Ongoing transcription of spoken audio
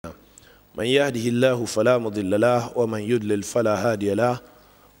من يهده الله فلا مضل له ومن يضلل فلا هادي له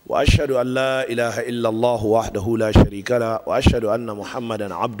وأشهد أن لا إله إلا الله وحده لا شريك له وأشهد أن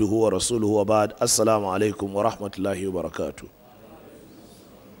محمدا عبده ورسوله وبعد السلام عليكم ورحمة الله وبركاته.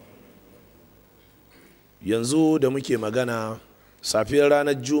 yanzu da muke magana safiyar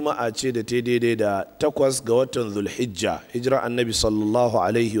ranar juma'a ce da ta daidai da 8 ga watan zulhijja hijira annabi sallallahu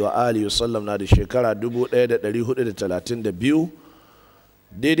alaihi wa alihi wasallam na da shekara 1432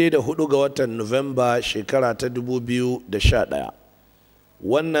 daidai da 4 ga watan nuwamba shekara ta 2011.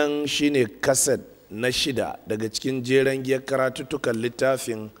 wannan shine kaset na 6 daga cikin jeren giyar karatuttukan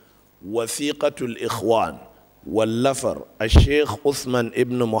littafin wasiqatul ikhwan wallafar a sheikh Uthman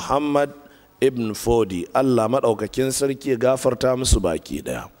ibn Muhammad ibn Fodi, Allah maɗaukakin sarki ya gafarta musu baki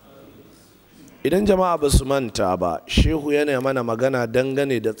ɗaya. Idan jama'a ba su manta ba, shehu yana mana magana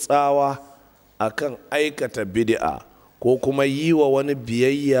dangane da tsawa akan aikata bid'a ko kuma yi wa wani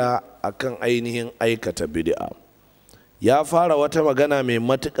biyayya akan ainihin aikata bid'a. Ya fara wata magana mai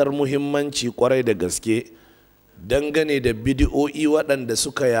matuƙar muhimmanci ƙwarai da gaske dangane da bid'o'i waɗanda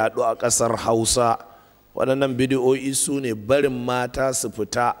suka yaɗu a ƙasar Hausa. Waɗannan bid'o'i su ne barin mata su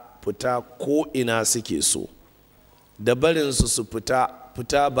fita ko ina suke so, da barinsu su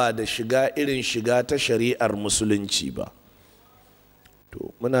fita ba da shiga irin shiga ta shari'ar musulunci ba.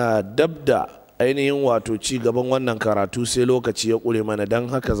 To muna dabda ainihin wato ci gaban wannan karatu sai lokaci ya ƙure mana, don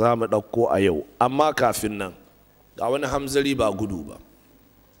haka za mu ɗauko a yau. Amma kafin nan ga wani hamzari ba gudu ba.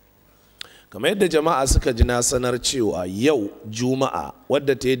 Kamar yadda jama'a suka ji na sanar cewa yau juma'a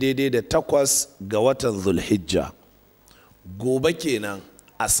wadda ta yi daidai da 8 ga watan zulhijja, gobe kenan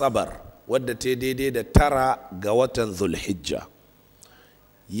Asabar wadda ta daidai da 9 ga watan Zulhijja,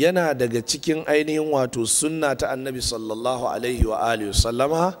 yana daga cikin ainihin wato sunna ta annabi sallallahu alaihi wa alihi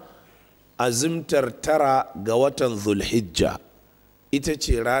sallama azimtar 9 ga watan Zulhijja. Ita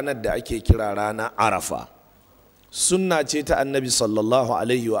ce ranar da ake kira ranar Arafa. Sunna ce ta annabi sallallahu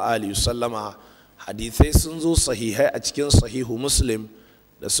alaihi wa alihi sallama. Hadithai sun zo sahihai a cikin sahihu Muslim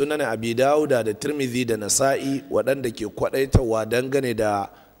da sunan abi dawuda da tirmidhi da nasa'i waɗanda ke kwaɗaitawa dangane da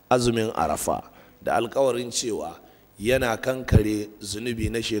azumin arafa da alkawarin cewa yana kankare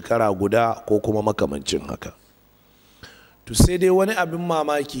zunubi na shekara guda ko kuma makamancin haka. To sai dai wani abin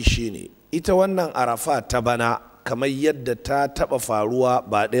mamaki shine ita wannan arafa ta bana, kamar yadda ta taɓa faruwa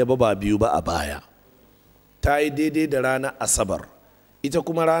ba ɗaya ba biyu ba a baya, ta yi daidai da ranar asabar. Ita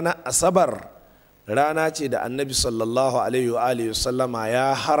kuma ranar asabar rana ce da annabi sallallahu alaihi wa sallama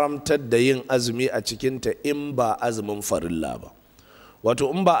ya haramtar da yin azumi a cikinta in ba azumin farilla ba, wato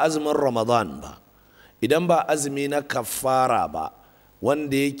in ba azumin ramadan ba, idan ba azumi na kafara ba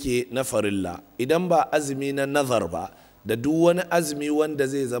wanda yake na farilla, idan ba azumi na nazar ba, da duk wani azumi wanda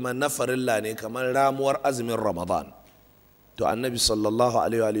zai zama na farilla ne kamar ramuwar azumin ramadan, to annabi sallallahu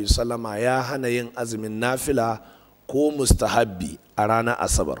alaihi wa sallama ya hana yin azumin nafila ko mustahabbi a ranar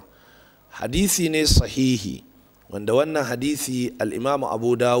asabar. Hadisi ne sahihi wanda wannan hadisi al'imamu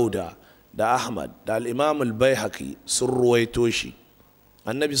abu dawuda da ahmad da al'imamu al-baihaqi sun ruwaito shi.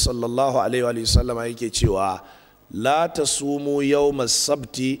 Annabi sallallahu alaihi wa sallam yake cewa la tasumu yawmas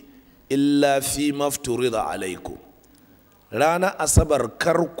sabti illa fi mafturida alaikum, ranar asabar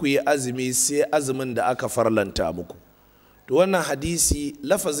kar ku yi azumi sai azumin da aka farlanta muku. To wannan hadisi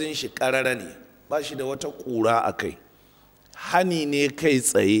lafazin shi karara ne, ba shi da wata ƙura a kai, hani ne kai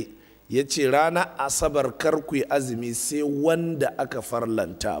tsaye. Ya ce ranar asabar kar ku yi azumi sai wanda aka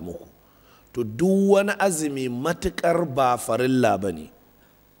farlanta muku. To duk wani azumi matukar ba farilla ba ne,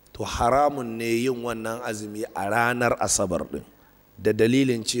 to haramun ne yin wannan azumi a ranar asabar din, da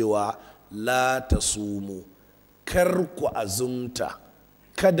dalilin cewa la tasumu, kar ku azumta,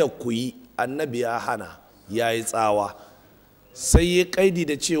 kada ku yi. Annabi ya hana, ya yi tsawa, sai ya kaidi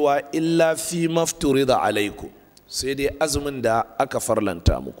da cewa illa fi mafturida alaikum, sai dai azumin da aka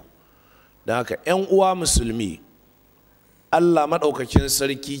farlanta muku. Da haka 'yan uwa musulmi, Allah maɗaukakin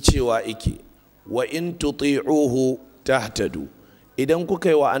sarki cewa ike wa in tuti'uhu tahtadu, idan kuka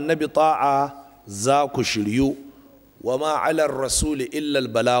yi wa annabi ta'a za ku shiryu, wa ma 'alar rasuli illa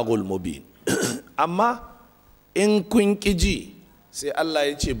al-balagul mubin. Amma in kun ƙiji, sai Allah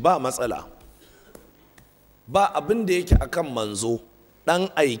ya ce ba matsala, ba abin da yake akan manzo ɗan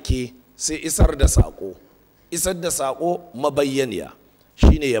aike sai isar da saƙo mabayyaniya,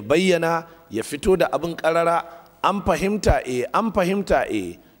 shine ya bayyana, ya fito da abin karara. An fahimta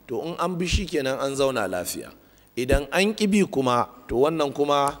to in an bi shi kenan an zauna lafiya. Idan an ƙibi kuma, to wannan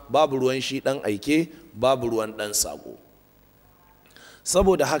kuma babu ruwan shi ɗan aike, babu ruwan ɗan saƙo.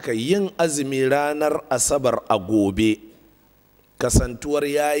 Saboda haka yin azumi ranar asabar a gobe, kasantuwar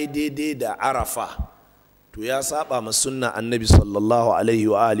ya yi daidai da arafa, to ya saba ma sunna annabi sallallahu alaihi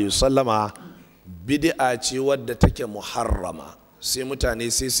wa alihi sallama, bid'a ce wadda take muharrama, sai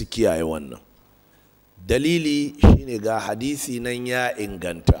mutane sai su kiyaye wannan. Dalili shine ga hadisi nan ya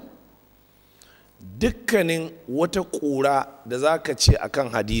inganta. Dukkanin wata ƙura da zaka ce akan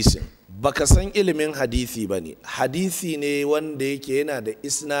hadisin baka san ilimin hadisi bane, hadisi ne wanda yake yana da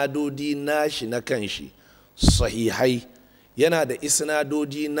isnadodi nashi na kanshi sahihai, yana da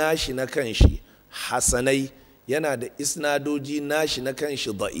isnadodi nashi na kanshi hasanai, yana da isnadoji nashi na kanshi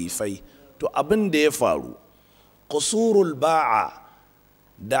da'ifai. To abin da ya faru, qusurul ba'a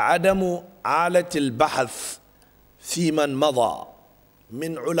da adamu alatil bahath fi man madha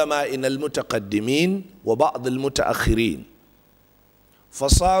min ulama'ina al-mutaqaddimin wa ba'd al-mutaakhirin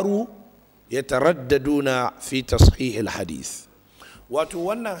fasaru yataraddaduna fi tashih al-hadith. Wato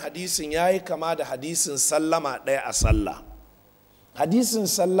wannan hadisin yayi kama da hadisin sallama ɗaya a sallah. Hadisin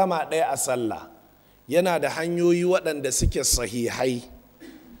sallama ɗaya a sallah yana da hanyoyi waɗanda suke sahihai,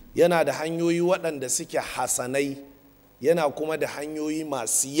 yana da hanyoyi waɗanda suke hasanai, yana kuma da hanyoyi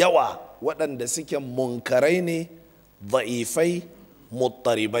masu yawa waɗanda suke munkarai ne, da'ifai,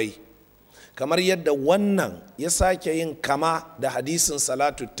 muttaribai. Kamar yadda wannan ya sake yin kama da hadisin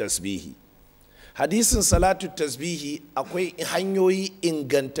salatu tasbihi. Hadisin salatu tasbihi akwai hanyoyi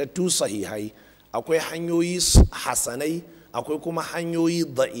ingantattu sahihai, akwai hanyoyi hasanai, akwai kuma hanyoyi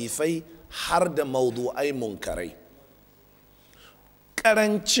da'ifai har da maudu'ai munkarai.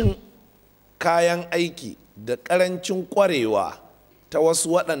 Ƙarancin kayan aiki da ƙarancin ƙwarewa ta wasu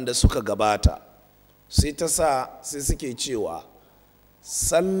waɗanda suka gabata sai ta sa sai suke cewa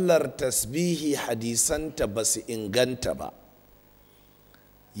sallar tasbihi hadisanta ba su inganta ba,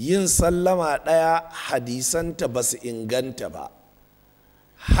 yin sallama ɗaya hadisanta ba su inganta ba,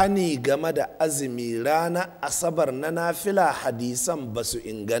 hani game da azumi ranar asabar na nafila hadisan ba su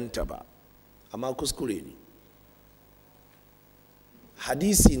inganta ba. Amma kuskure ne.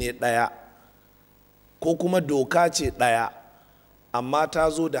 Hadisi ne ɗaya ko kuma doka ce ɗaya, amma ta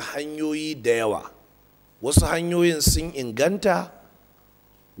zo da hanyoyi da yawa. Wasu hanyoyin sun inganta,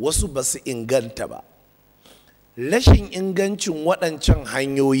 wasu ba su inganta ba. Rashin ingancin waɗancan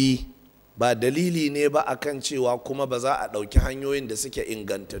hanyoyi ba dalili ne ba akan cewa kuma ba za a ɗauki hanyoyin da suke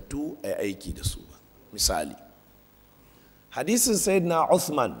ingantattu a aiki da su ba. Misali, hadisin sayyidina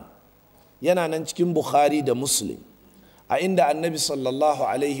Uthman yana nan cikin Bukhari da Muslim, a inda annabi sallallahu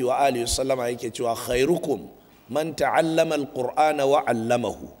alaihi wa alihi sallama yake cewa khairukum man ta'allama alqur'ana wa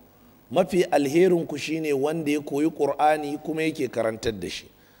 'allamahu. Mafi alherin ku shine wanda ya koyi qur'ani kuma yake karantar da shi.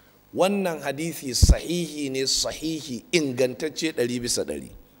 Wannan hadisi sahihi ne, sahihi ingantacce 100%.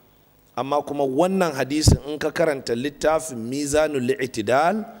 Amma kuma wannan hadisin in ka karanta littafin Mizanul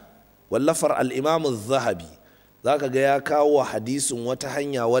I'tidal wallafar al-Imam az-Zahabi, zaka ga ya kawo hadisin wata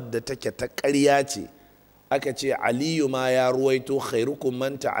hanya wadda take ta ƙarya ce. Aka ce Aliyu ma ya ruwaito khairukum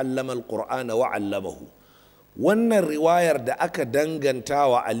man ta'allama al-Qur'ana wa 'allamahu. Wannan riwayar da aka danganta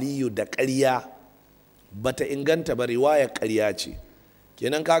wa Aliyu da ƙarya bata inganta ba, riwayar ƙarya ce.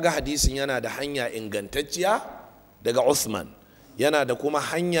 Kenan kaga hadisin yana da hanya ingantacciya daga Uthman, yana da kuma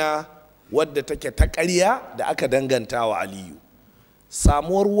hanya wadda take ta ƙarya da aka danganta wa Aliyu.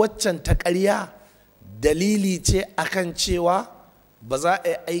 Samuwar waccan ta ƙarya dalili ce akan cewa ba za a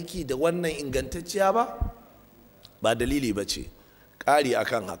yi aiki da wannan ingantacciya ba? Ba dalili ba ce. Ƙari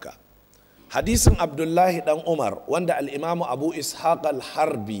akan haka, hadisin Abdullahi dan Umar wanda al-Imamu Abu Ishaq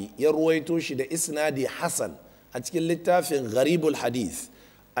al-Harbi ya ruwaito shi da isnadi Hasan a cikin littafin Gharibul Hadith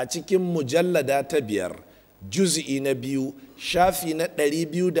a cikin mujallada ta 5 juz'i na 2 shafi na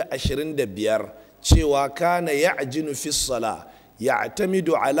 225, cewa kana ya'jinu fi sala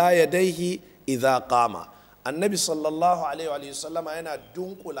ya'tamidu ala yadayhi idha qama. Annabi sallallahu alaihi wa sallama yana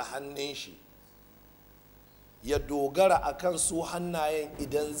dunkula hannun shi ya dogara akan su hannayen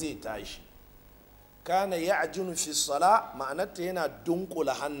idan zai tashi. Kana ya'jinu fi sala ma'anarta yana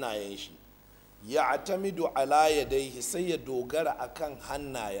dunkula hannayen shi, ya'tamidu ala yadayhi sai ya dogara akan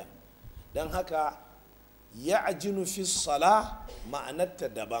hannayen. Dan haka ya'jinu fi sala ma'anarta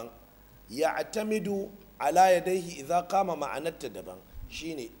daban, ya'tamidu ala yadayhi idza qama ma'anarta daban.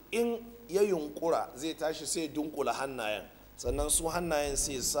 Shine in ya yunkura zai tashi sai dunkula hannayen, sannan su hannayen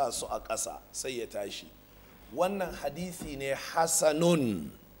sai sa su a ƙasa sai ya tashi. Wannan hadisi ne hasanun.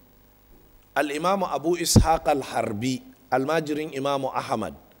 Al-Imamu Abu Ishaq al-Harbi almajirin Imamu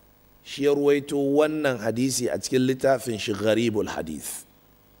Ahmad shi ya ruwaito wannan hadisi a cikin littafin shi Gharibul Hadith.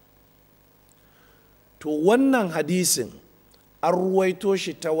 To wannan hadisin an ruwaito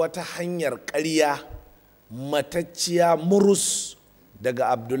shi ta wata hanyar ƙarya matacciya murus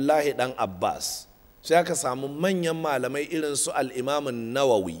daga Abdullahi dan Abbas. Sai aka samu manyan malamai irin su al-Imam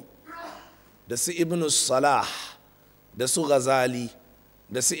Nawawi da su ibn salah da su ghazali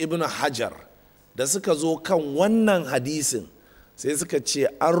da su ibn hajar da suka zo kan wannan hadisin sai suka ce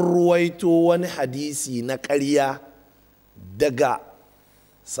an ruwaito wani hadisi na ƙarya daga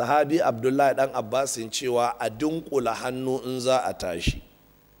sahabi abdullahi dan abbasin cewa a dunkula hannu in za a tashi.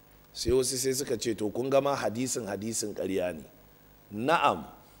 sai wasu sai suka ce to kun gama hadisin ƙarya ne. Na'am,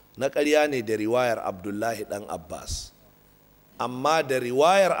 na ƙarya ne da riwayar abdullahi dan abbas, amma da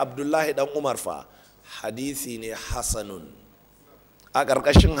riwayar abdullahi dan umar fa hadisi ne hasanun. A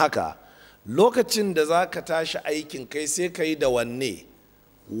ƙarƙashin haka lokacin da za ka tashi aikin kai sai ka yi da wanne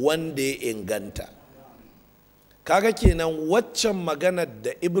wanda ya inganta. Kaga kenan waccan maganar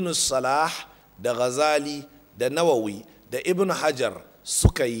da ibn salah da ghazali da nawawi da ibn hajar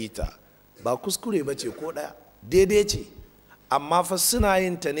suka yi ta ba kuskure ba ce ko ɗaya, daidai ce, amma fa suna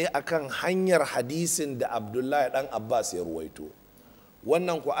yin ta ne akan hanyar hadisin da abdullahi dan abbas ya ruwaito.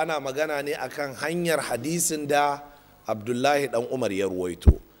 Wannan ku ana magana ne akan hanyar hadisin da abdullahi dan umar ya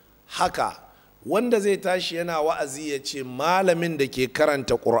ruwaito. Haka wanda zai tashi yana wa'azi ya ce malamin da ke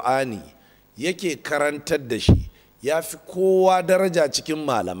karanta ƙur'ani yake karantar da shi ya fi kowa daraja cikin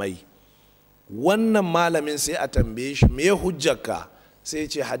malamai, wannan malamin sai a tambaye shi me hujjarka, sai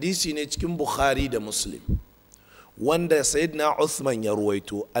ce hadisi ne cikin bukhari da muslim wanda sayyidina uthman ya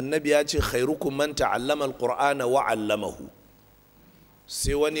ruwaito, annabi ya ce khairukum man ta'allama alqur'ana wa 'allamahu.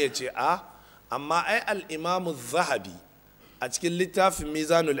 sai wani ya ce amma ai al-imamu zahabi a cikin littafin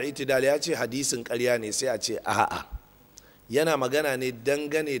mizanul itidal ya ce hadisin ƙarya ne. sai a ce a'a, yana magana ne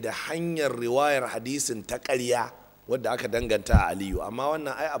dangane da hanyar riwayar hadisin ta ƙarya wadda aka danganta a aliyu, amma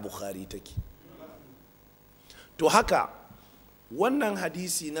wannan ai a bukhari take. To haka wannan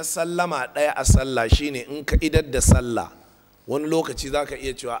hadisi na sallama ɗaya a sallah shine in ka idar da sallah wani lokaci za ka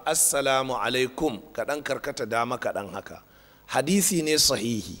iya cewa assalamu alaikum kaɗan karkata dama kaɗan haka, hadisi ne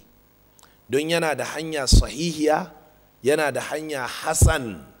sahihi don yana da hanya sahihiya, yana da hanya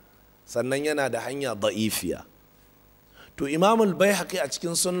hasan, sannan yana da hanya da'ifiya. To imamul baihaqi a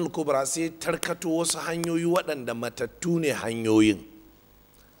cikin sunan kubra sai tarkato wasu hanyoyi waɗanda matattu ne hanyoyin,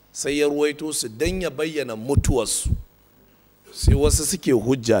 sai ya ruwaito su don ya bayyana mutuwarsu. sai wasu suke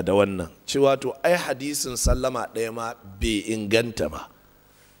hujja da wannan cewa to ai hadisin sallama ɗaya ma bai inganta ba,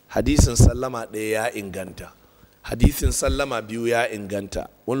 hadisin sallama ɗaya ya inganta, hadisin sallama biyu ya inganta,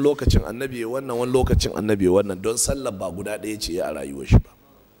 wani lokacin annabi wannan wani lokacin annabi wannan, don sallar ba guda ɗaya ce a rayuwar shi ba.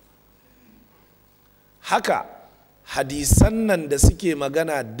 Haka hadisan nan da suke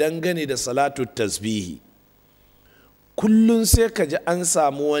magana dangane da salatu tasbihi kullum sai ka ji an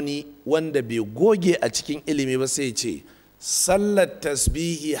samu wani wanda bai goge a cikin ilimi ba sai ce sallar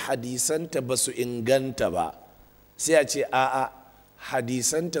tasbihi hadisanta ba su inganta ba, sai a ce a'a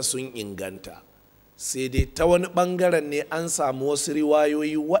hadisanta sun inganta, sai dai ta wani bangaren ne an samu wasu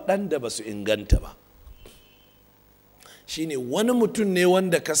riwayoyi waɗanda ba su inganta ba. shine wani mutum ne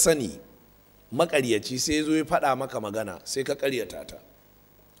wanda ka sani makaryaci sai ya zo ya faɗa maka magana sai ka karyata ta,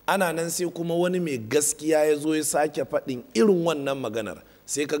 ana nan sai kuma wani mai gaskiya ya zo ya sake faɗin irin wannan maganar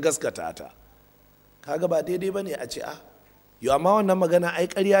sai ka gaskata ta, kaga ba daidai ba ne a ce yau amma wannan magana ai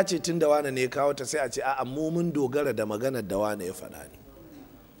ƙarya ce tun da wane ne ya kawo ta, sai a ce mu mun dogara da maganar da wane ya faɗa ne.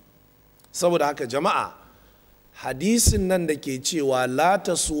 Saboda haka jama'a, hadisin nan da ke cewa la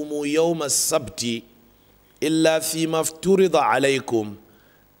tasumu yawmas sabti illa fi mafturida alaikum,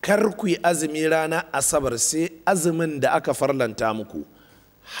 kar ku yi azumi ranar asabar sai azumin da aka farlanta muku,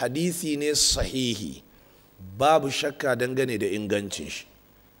 hadisi ne sahihi babu shakka dangane da ingancin shi,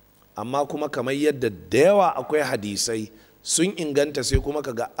 amma kuma kamar yadda da yawa akwai hadisai sun inganta sai kuma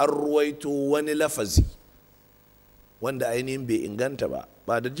kaga an ruwaito wani lafazi wanda ainihin bai inganta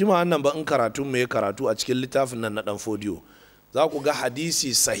ba da jima'an nan ba in karatu mai karatu a cikin littafin nan na dan fodiyo za ku ga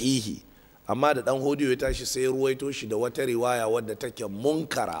hadisi sahihi amma da dan hodiyo ya tashi sai ruwaito shi da wata riwaya wadda take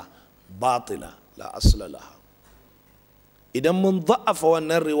munkara batila la asla laha. Idan mun za'afa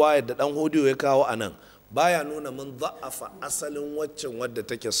wannan riwayar da dan hodiyo ya kawo anan baya nuna mun za'afa asalin waccan wadda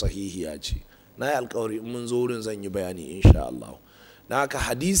take sahihiya ce. Na yi alkawari in mun zo wurin zan yi bayani insha Allah. Na haka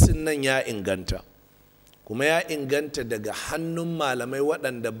hadisin nan ya inganta, kuma ya inganta daga hannun malamai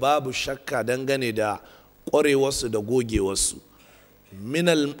waɗanda babu shakka dangane da ƙwarewarsu da gogewarsu,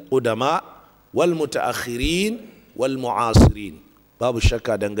 minal ƙudama wal mutaakhirin wal mu'asirin, babu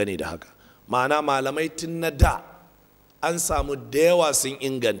shakka dangane da haka. Ma'ana malamai tun na da an samu da yawa sun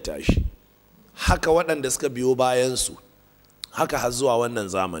inganta shi, haka waɗanda suka biyo bayansu, haka har zuwa wannan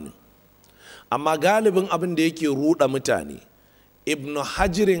zamanin. Amma galibin abin da yake ruɗa mutane, ibn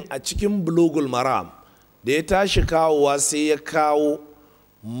hajirin a cikin bulugul maram da ya tashi kawowa sai ya kawo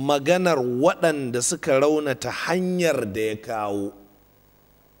maganar waɗanda suka raunata hanyar da ya kawo.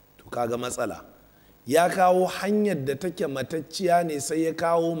 To kaga matsala. Ya kawo hanyar da take matacciya ne sai ya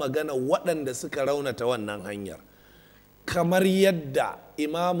kawo magana waɗanda suka raunata wannan hanyar, kamar yadda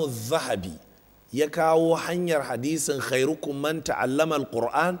imamu zahabi ya kawo hanyar hadisin khairukum man ta'allama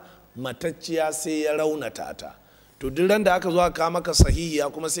alquran matacciya sai ya raunata ta. To duk ran da aka zo aka maka sahihiya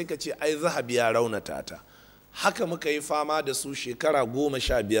kuma sai ka ce ai zahabi ya raunata ta. Haka muka yi fama da su shekara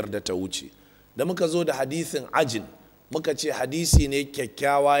 15 da ta wuce, da muka zo da hadisin ajin muka ce hadisi ne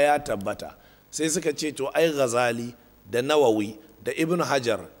kyakkyawa ya tabbata, sai suka ce to ai Ghazali da Nawawi da Ibn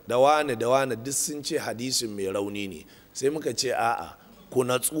Hajar da wane duk sun ce hadisin mai rauni ne. Sai muka ce a'a, ku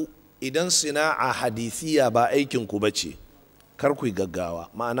natsu, idan sina'a hadisiya ba aikin ku bace kar ku yi gaggawa.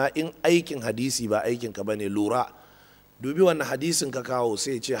 Ma'ana in aikin hadisi ba aikin ka bane, lura, dubi wannan hadisin ka kawo,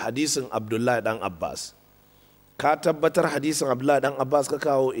 sai ce hadisin Abdullahi dan Abbas. Ka tabbatar hadisin Abdullahi dan Abbas ka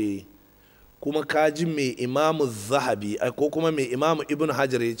kawo? Kuma ka ji mai imamu zahabi ko kuma mai imamu ibn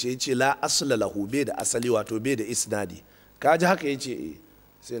hajar ya ce la asla lahu, bai da asali, wato bai da isnadi. Ka ji haka ya ce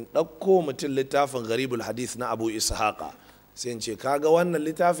sai in ɗauko mutum littafin garibul hadith na abu ishaqa, sai in ce kaga wannan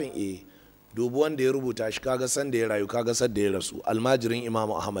littafin dubu wanda ya rubuta shi, kaga san da ya rayu, kaga san da ya rasu, almajirin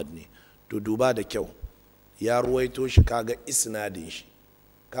imamu ahmad ne, to duba da kyau, ya ruwaito shi, kaga isnadin shi.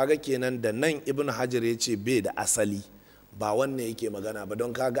 Kaga kenan da nan ibn hajar ya ce bai da asali, ba wannan yake magana ba,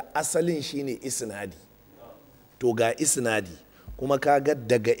 don kaga asalin shine isnadi. To ga isnadi kuma kaga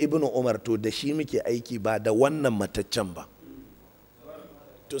daga ibnu umar, to da shi muke aiki ba da wannan mataccen ba.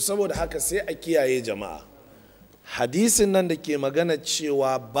 To saboda haka sai a kiyaye jama'a, hadisin nan da ke magana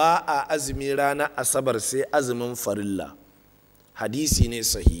cewa ba a azumi ranar asabar sai azumin farilla, hadisi ne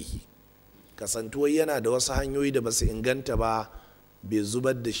sahihi. Kasantuwar yana da wasu hanyoyi da ba su inganta ba, bai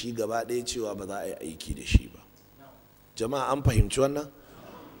zubar da shi gaba ɗaya cewa ba za a yi aiki da shi ba. Jama'a an fahimci wannan?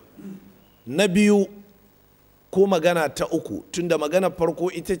 Na biyu ko magana ta uku, tunda magana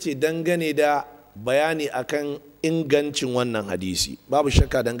farko ita ce dangane da bayani akan ingancin wannan hadisi, babu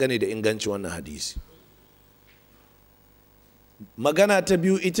shakka dangane da ingancin wannan hadisi. Magana ta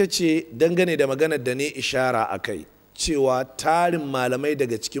biyu ita ce dangane da maganar da ne ishara a kai, cewa tarin malamai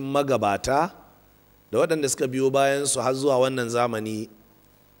daga cikin magabata da waɗanda suka biyo bayan su har zuwa wannan zamani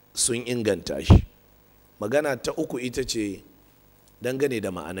sun inganta shi. Magana ta uku ita ce dangane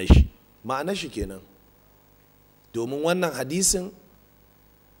da ma'anar shi kenan, domin wannan hadisin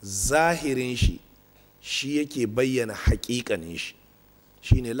zahirin shi yake bayyana haƙiƙanin shi,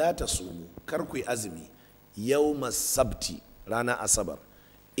 shine la tasumu, kar ku yi azumi yawmas sabti, ranar asabar,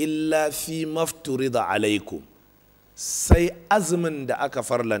 illa fi mafturida alaikum, sai azumin da aka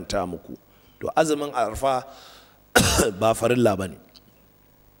farlanta muku. To azumin arfa ba farilla bane.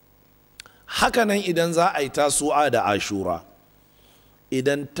 Hakanan idan za a yi tasu'a da ashura,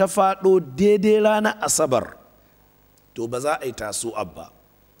 idan ta faɗo daidai ranar asabar, to ba za a yi tasu'a ba.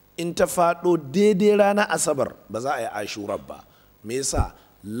 In ta faɗo daidai ranar asabar, ba za a yi ashura ba. Me yasa?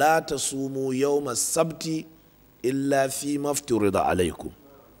 La tasumu yawmas sabti illa fi mafturida alaikum.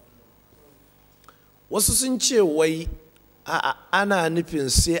 Wasu sun ce wai a'a, ana nufin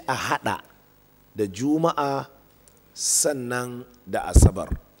sai a hada da juma'a sannan da asabar.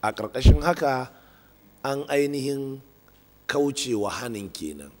 A ƙarƙashin haka an ainihin kaucewa hanin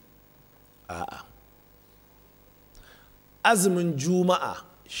kenan. A'a, azumin juma'a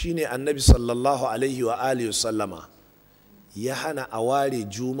shine annabi sallallahu alaihi wa alihi sallama ya hana a ware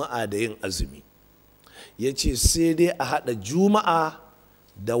juma'a da yin azumi. Ya ce sai dai a haɗa juma'a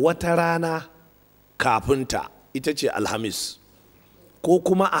da wata rana kafinta, ita ce alhamis, ko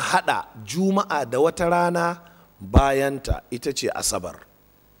kuma a haɗa juma'a da wata rana bayanta, ita ce asabar.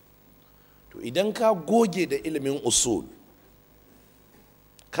 To idan ka goge da ilimin usul,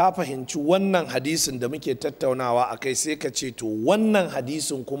 ka fahimci wannan hadisin da muke tattaunawa a kai, sai ka ce to wannan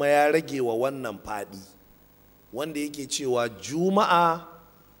hadisin kuma ya rage wa wannan faɗi, wanda yake cewa juma'a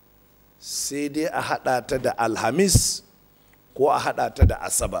sai dai a haɗa ta da alhamis ko a haɗa ta da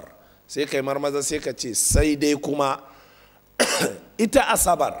asabar. Sai kai marmaza sai ka ce sai dai kuma ita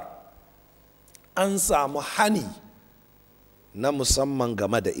asabar an samu hani na musamman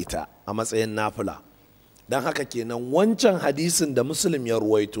game da ita a matsayin nafila. Don haka kenan wancan hadisin da Muslim ya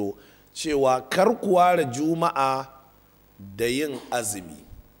ruwaito cewa kar ku ware juma'a da yin azumi,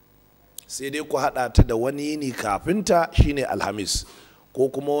 sai dai ku haɗa ta da wani yini kafinta, shine alhamis, ko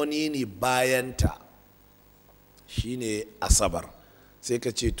kuma wani yini bayanta, shine asabar. Sai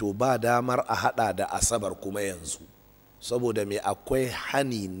ka ce to ba damar a haɗa da asabar kuma yanzu, saboda me? Akwai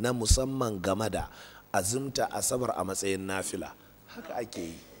hani na musamman game da azumta asabar a matsayin nafila.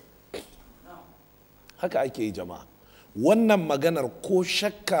 Haka ake yi jama'a. Wannan maganar ko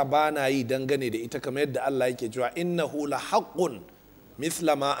shakka ba na yi dangane da ita, kamar yadda Allah yake cewa innahu la haqqun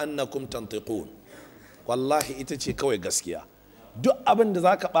mithla ma annakum tantiqun. Wallahi ita ce kawai gaskiya. Duk abin da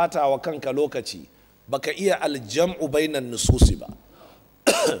zaka bata wa kanka lokaci baka iya aljam'u bainan nususi ba.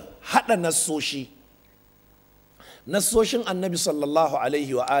 Hada nassoshin annabi sallallahu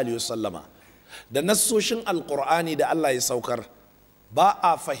alaihi wa alihi sallama da nassoshin alqur'ani da Allah ya saukar ba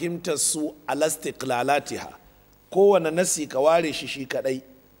a fahimtar su alastiqlalatiha. Kowane nasi ka ware shi kadai,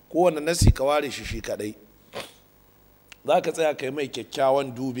 kowane nasi ka ware shi kadai. Za ka tsaya kai mai kyakkyawan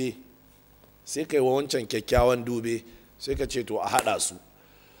dube, sai kai wa wancan kyakkyawan dube, sai ka ce to a hada su.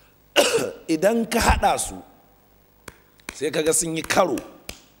 Idan ka hada su sai ka ga sun yi karo,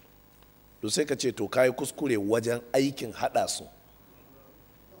 to sai ka ce to ka yi kuskure wajen aikin hada su.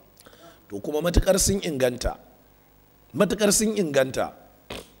 To kuma matukar sun inganta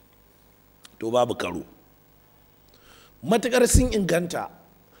to babu karo. Matukar sun inganta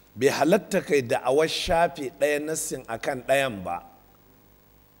bai halatta kai da awar shafe ɗaya nassin akan ɗayan ba.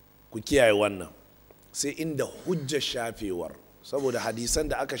 Ku kiyaye wannan, sai inda hujjar shafewar, saboda hadisan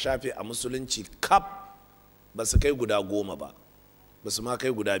da aka shafe a musulunci kaf ba su kai guda 10 ba, ba su ma kai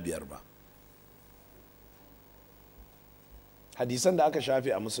guda 5 ba. Hadisan da aka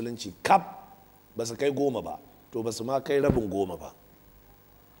shafe a musulunci kaf ba su kai 10 ba, to ba su ma kai rabin 10 ba.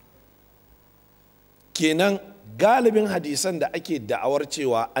 Kenan galibin hadisan da ake da'awar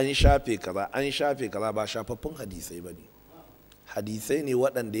cewa an shafe kaza ba shafaffun hadisai ba ne. Hadisai ne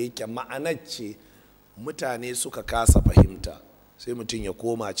waɗanda yake ma'anar ce mutane suka kasa fahimta, sai mutum ya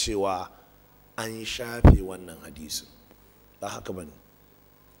koma cewa an shafe wannan hadisin. Ba haka ba ne.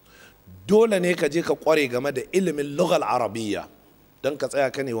 Dole ne ka je ka kware game da ilimin lughal arabiyya don ka tsaya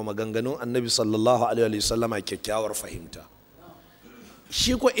ka ne wa maganganun annabi sallallahu alaihi wasallama kyakkyawar fahimta.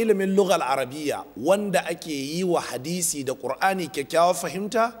 Shi ko ilimin lughal arabiyya wanda ake yi wa hadisi da qur'ani kyakkyawar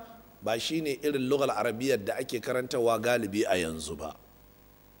fahimta ba shine irin lughal arabiyyar da ake karantawa galibi a yanzu ba.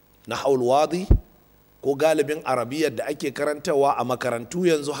 Nahwul wadi ko galibin arabiyyar da ake karantawa a makarantu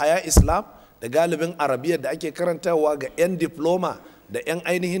yanzu haya islam, da galibin arabiyyar da ake karantawa ga 'yan diploma da 'yan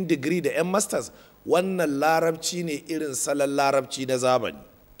ainihin digiri da 'yan masters, wannan larabci ne irin salon larabci na zamani.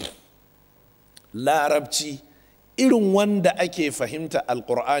 Larabci irin wanda ake fahimta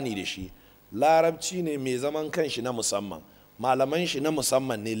alkur'ani da shi, larabci ne mai zaman kanshi na musamman, malaman shi na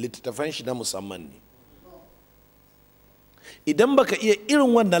musamman ne, littattafan shi na musamman ne. Idan baka iya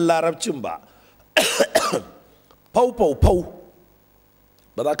irin wannan larabcin ba, fau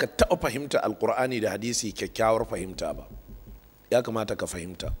ba za ka taɓa fahimta alkur'ani da hadisi kyakkyawar fahimta ba. Ya kamata ka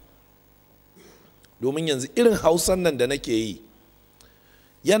fahimta, domin yanzu irin hausan nan da nake yi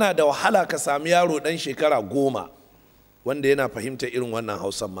yana da wahala ka sami yaro ɗan shekara 10 wanda yana fahimta irin wannan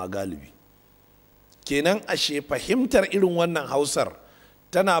hausan ma galibi. Kenan ashe fahimtar irin wannan hausar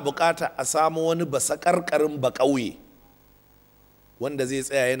tana bukata a samu wani basakarkarin bakauye wanda zai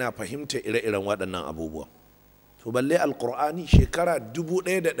tsaya yana fahimta ire-iren waɗannan abubuwan. To balle alkur'ani shekara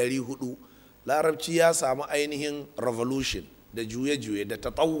 1400 larabci ya samu ainihin revolution da juye-juye da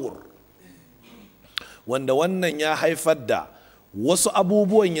tatawur, wanda wannan ya haifar da wasu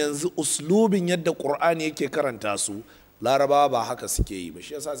abubuwan yanzu uslubin yadda ƙur'ani yake karanta su larabawa ba haka suke yi ba.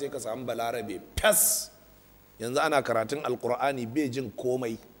 Shi yasa sai ka samu balarabe fas yanzu ana karatun alkur'ani bai jin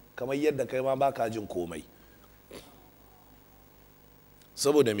komai kamar yadda kai ma baka jin komai,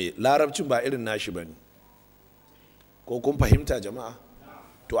 saboda me larabcin ba irin nashi bane. Ko kun fahimta jama'a?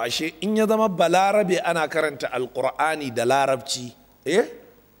 To ashe in ya zama balarabe ana karanta alkur'ani da larabci,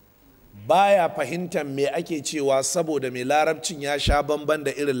 baya fahimtar me ake cewa, saboda me larabcin ya sha bamban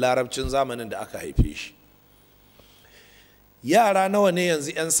da irin larabcin zamanin da aka haife shi. Yara nawa ne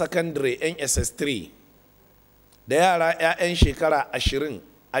yanzu 'yan sakandare 'yan ss3 da yara 'ya'yan shekara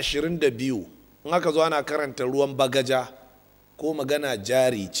 20-22 in aka zo ana karanta ruwan bagaja ko magana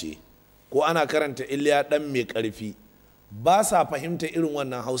jari ce ko ana karanta iliya dan mai karfi, ba sa fahimta irin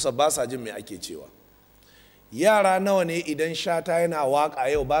wannan hausa, ba sa jin me ake cewa. Yara nawa ne idan shata yana waka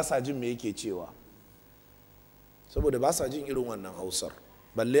yau ba sa jin me yake cewa, saboda ba sa jin irin wannan hausar,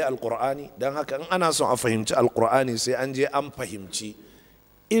 balle alkur'ani. Don haka in ana son a fahimci alkur'ani sai an je an fahimci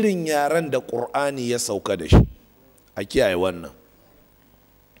irin yaren da ƙur'ani ya sauka da shi. A kiyaye wannan.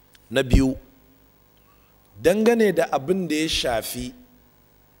 Na biyu, dangane da abin da ya shafi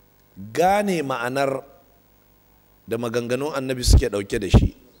gane ma'anar da maganganun annabi suke ɗauke da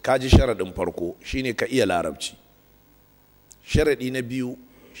shi, kaji sharaɗin farko shine ka iya larabci. Sharaɗi na biyu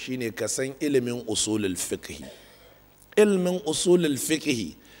shine ka san ilimin usulul fiqhi. Ilimin usulul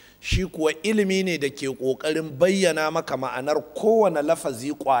fiqhi shi kuwa ilimi ne da ke ƙoƙarin bayyana maka ma'anar kowane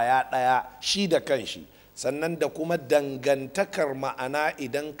lafazi ƙwaya ɗaya shi da kanshi, sannan da kuma dangantakar ma'ana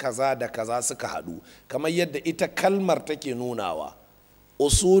idan kaza da kaza suka haɗu, kamar yadda ita kalmar take nunawa.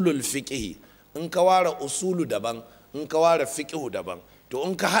 usulul fiqhi, in ka ware usulu daban, in ka ware fiqhu daban, to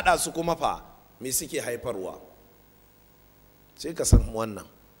in ka hada su kuma fa me suke haifarwa, sai ka san wannan.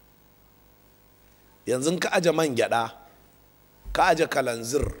 Yanzu ka aje man gyada, ka aje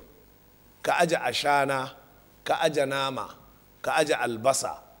kalanzir, ka aje ashana, ka aje nama, ka aje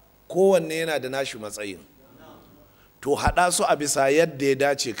albasa, kowanne yana da nashi matsayin. To hada su a bisa yadda ya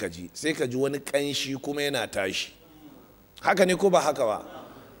dace ka ji, sai ka ji wani kanshi kuma yana tashi. Haka ne ko ba haka ba?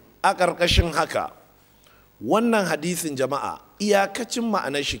 A ƙarƙashin haka wannan hadisin jama'a iyakacin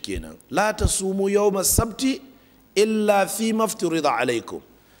ma'anar shi kenan, la tasumu yawmas sabti illa fi mafturida alaikum,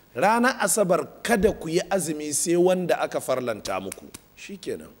 ranar asabar kada ku yi azumi sai wanda aka farlanta muku,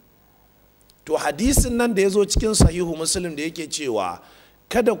 shikenan. To hadisin nan da ya zo cikin sahihu muslim da yake cewa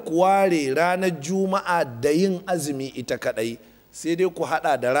kada ku ware ranar juma'a da yin azumi ita kadai, sai dai ku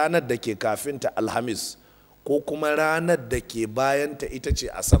hada da ranar da ke kafinta alhamis ko kuma ranar da ke bayanta ita ce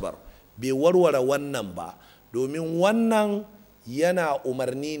asabar. Bai warware wannan ba, domin wannan yana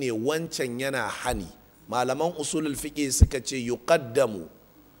umarni ne, wancan yana hani. Malaman usulul fiqh suka ce yuqaddamu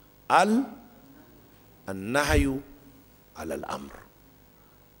an-nahyu alal amr.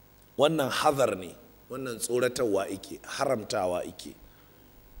 Wannan hazar ne, wannan tsoratarwa ike, haramtawa ike,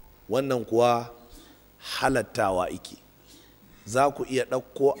 wannan kuwa halattawa ike. Za ku iya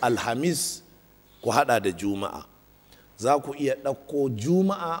ɗauko alhamis ku hada da juma'a, za ku iya ɗauko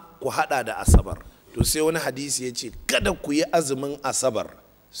juma'a ku hada da asabar. To sai wani hadisi ya ce kada ku yi azumin asabar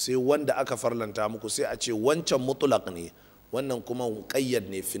sai wanda aka farlanta muku, sai a ce wancan mutlaq ne, wannan kuma muqayyad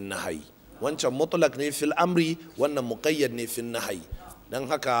ne fin nahyi. Wancan mutlaq ne fil amri, wannan muqayyad ne fin nahyi. Dan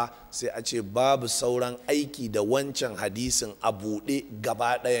haka sai a ce babu sauran aiki da wancan hadisin a buɗe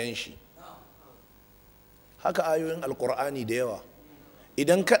gaba ɗayan shi. Haka ayoyin alkur'ani da yawa,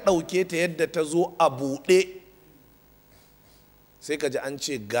 idan ka ɗauke ta yadda ta zo a buɗe, sai ka ji an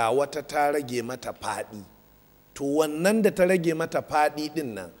ce ga wata ta rage mata faɗi. To wannan da ta rage mata faɗi ɗin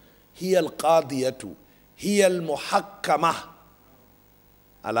nan, hiyal qadiyatu hiyal muhakkama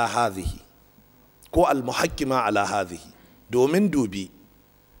ala hadhihi ko al muhakkima ala hadhihi. Domin dubi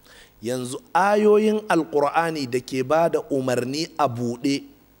yanzu ayoyin alkur'ani da ke ba da umarni a buɗe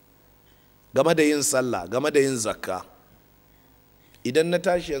game da yin sallah, game da yin zakka, idan na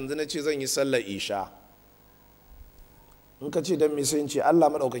tashi yanzu na ce zan yi sallar isha, in ka ce don me sai ce Allah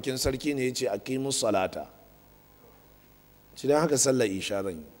maɗaukakin sarki ne ya ce aqimus salata, ci don haka sallar isha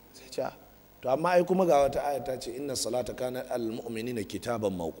zan yi, sai ce to amma ai kuma ga wata aya ta ce inna salata kana al mu'minina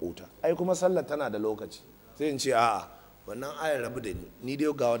kitaban mawquta, ai kuma sallar tana da lokaci, sai in ce a'a wannan ayar rabu da ni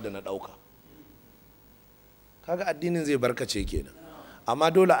dai ga wadda na ɗauka. Kaga addinin zai barkace kenan.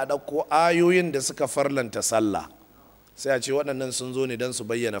 Amma dole a ɗauko ayoyin da suka farlanta sallah, sai a ce waɗannan sun zo ne don su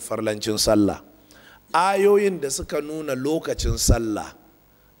bayyana farlancin sallah. Ayoyin da suka nuna lokacin sallah,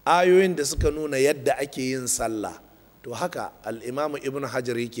 ayoyin da suka nuna yadda ake yin sallah, to haka al'imamu ibn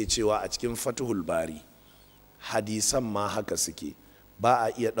hajar yake cewa a cikin fatuhul bari, hadisan ma haka suke. Ba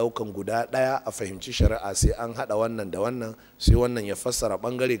a iya ɗaukan guda ɗaya a fahimci shari'a, sai an haɗa wannan da wannan, sai wannan ya fassara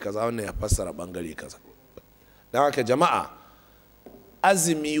ɓangare kaza, wannan ya fassara ɓangare kaza. Don haka jama'a,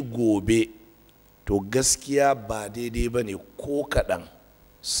 azumi gobe to gaskiya ba daidai ba ne ko kaɗan,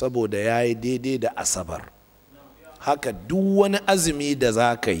 saboda ya yi daidai da asabar. Haka duk wani azumi da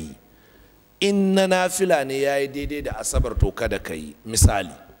za ka yi in na nafila ne ya yi daidai da asabar, to kada ka yi.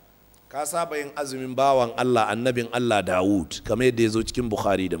 Misali, ka saba yin azumin bawan Allah annabin Allah Dawud, kamar yadda ya zo cikin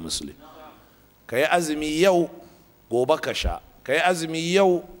Bukhari da Muslim. Ka yi azumi yau gobe ka sha, ka yi azumi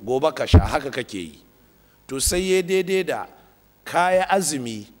yau gobe ka sha, haka kake yi. To sai ya daidai da ka yi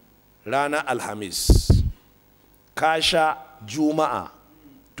azumi ranar alhamis, ka sha juma'a,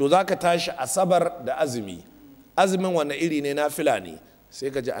 to za ka tashi asabar da azumi. Azumin wanne iri ne? Nafila ne. Sai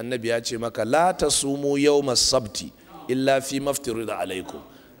ka ji annabi ya ce maka la tasumu yawmas sabti illa fi maftirida alaikum.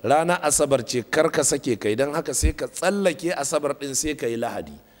 Rana asabar ce karka sake kai, don haka sai ka tsallake asabar din sai ka yi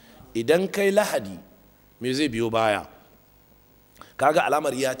lahadi. Idan kai lahadi me zai biyo baya? Kaga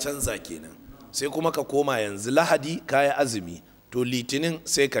alamar ya canza kenan. Sai kuma ka koma yanzu lahadi ka yi azumi, to litinin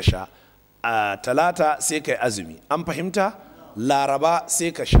sai ka sha, a talata sai ka yi azumi, an fahimta? Laraba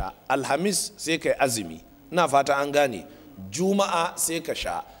sai ka sha, alhamis sai ka yi azumi, ina fata an gane, juma'a sai ka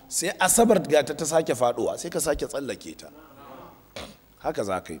sha, sai asabar gata ta sake faduwa sai ka sake tsallake ta. Haka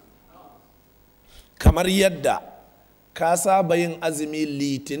za ka yi. Kamar yadda ka saba yin azumi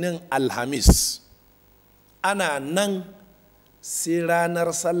litinin alhamis, ana nan sai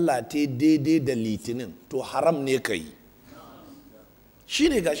ranar sallah ta daidai da litinin, to haram ne ka yi. Shi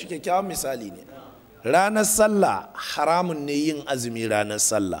ne gashi kyakkyawan misali ne. Ranar sallah haramun ne yin azumi ranar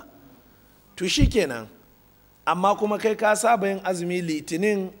sallah. To shi kenan, amma kuma kai ka saba yin azumi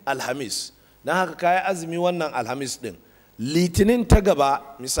litinin alhamis, don haka ka yi azumi wannan alhamis din, litinin ta gaba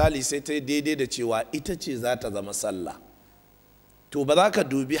misali sai ta yi daidai da cewa ita ce za ta zama sallah, to ba za ka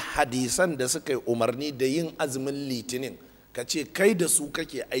dubi hadisan da suka yi umarni da yin azumin litinin ka ce kai da su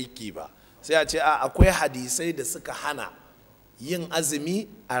kake aiki ba, sai a ce akwai hadisai da suka hana yin azumi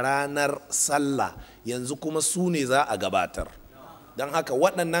a ranar sallah, yanzu kuma su ne za a gabatar, don haka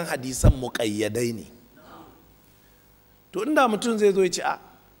waɗannan hadisan muƙayyadai ne. To inda mutum zai zo ya ce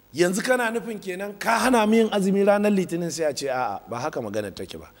yanzu kana nufin kenan ka hana mu yin azumi ranar litinin, sai a ce ba haka magana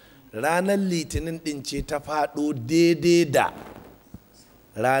take ba, ranar litinin ɗin ce ta faɗo daidai da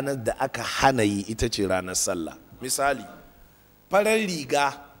ranar da aka hana yi, ita ce ranar sallah. Misali, farar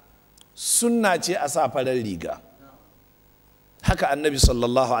riga sunna ce a sa farar riga, haka annabi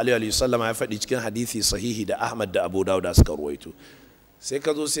sallallahu alaihi wasallam ya faɗi cikin hadithi sahihi da Ahmad da Abu Dawud suka ruwaito. Sai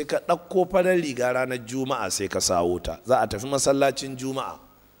ka zo sai ka ɗauko farar riga ranar juma'a sai ka sawo ta, za a tafi masallacin juma'a,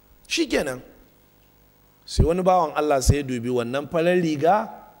 shikenan sai wani bawan Allah sai ya dubi wannan farar riga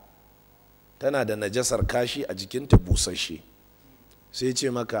tana da najasar kashi a jikinta busasshe, sai ce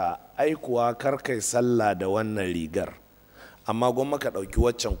maka ai kuwa kar kai sallah da wannan rigar, amma gwamma ka ɗauki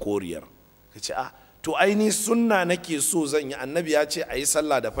waccan koriyar. Ka ce to ai ni sunna nake so zan yi, annabi ya ce a yi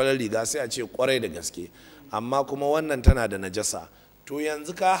sallah da farar riga, sai a ce kwarai da gaske, amma kuma wannan tana da najasa, to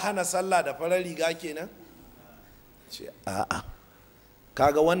yanzu ka hana sallah da farar riga kenan? Ce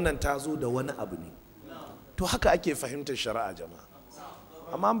kaga wannan ta zo da wani abu ne. To haka ake fahimtar shari'a jama'a,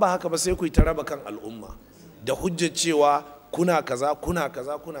 amma ba haka ba sai ku yi ta raba kan al'umma da hujjar cewa kuna kaza kuna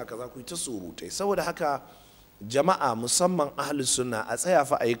kaza kuna kaza, ku yi ta surutai. Saboda haka jama'a musamman ahlus sunna a tsaya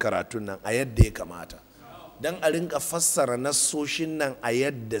fa a yi karatun nan a yadda ya kamata, don a rinka fassara nassoshin nan a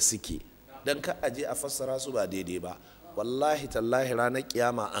yadda suke, don ka aje a fassara su ba daidai ba, wallahi tallahi ranar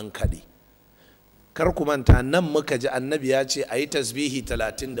kiyama an kaɗe. Kar ku manta nan muka ji annabi ya ce a yi tasbihi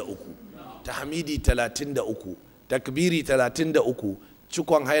 33, tahmidi 33, takbiri 33,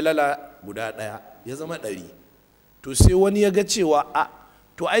 cikon hailala guda ɗaya, ya zama 100. To sai wani ya ga cewa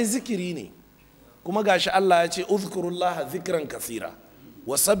to ai zikiri ne, kuma gashi Allah ya ce uzkurullaha zikran kathira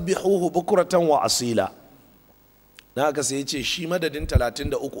wa sabbihuhu bukratan wa asila, dan haka sai ya ce shi madadin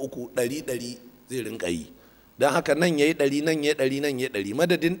 33 100 zai rinka yi, dan haka nan yayi 100 nan yayi 100 nan yayi 100,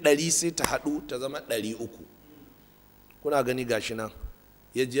 madadin 100 sai ta hadu ta zama 300. Kuna gani gashi nan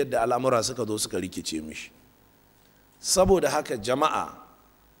ya ji yadda al'amura suka zo suka rikice mishi. Saboda haka jama'a,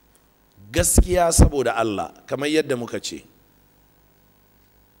 gaskiya saboda Allah, kamar yadda muka ce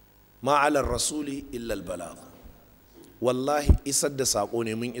ma'alar rasuli illal balagh, wallahi isar da saƙo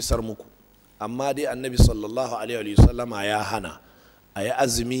ne, mun isar muku, amma dai annabi sallallahu alaihi wasallama ya hana a yi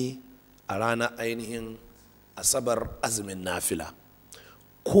azumi a ranar ainihin asabar, azumin nafila,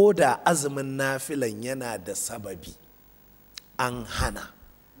 ko da azumin nafilan yana da sababi an hana,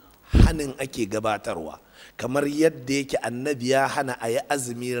 hanin ake gabatarwa, kamar yadda yake annabi ya hana a yi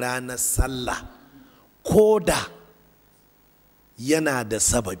azumi ranar sallah ko da yana da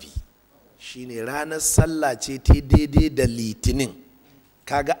sababi. Shine ranar sallah ce ta daidai da litinin,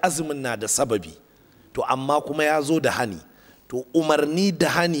 kaga azumin na da sababi, to amma kuma ya zo da hani, to umarni da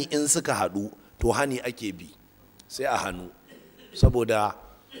hani in suka haɗu to hani ake bi, sai a hannu, saboda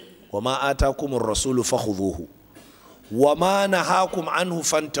wa ma atakumur rasulu fakhudhuhu wa ma nahakum anhu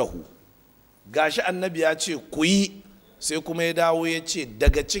fantahu. Gashi annabi ya ce ku yi, sai kuma ya dawo ya ce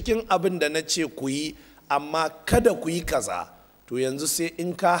daga cikin abin da na ce ku yi amma kada ku yi kaza, to yanzu sai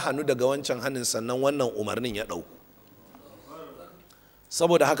in ka hannu daga wancan hannun sannan wannan umarnin ya ɗauku.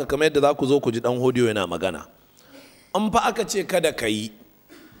 Saboda haka kamar yadda za ku zo ku ji ɗan hodiyo yana magana, an fa aka ce kada ka yi,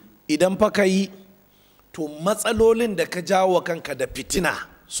 idan fa ka yi to matsalolin da ka jawo kanka da fitina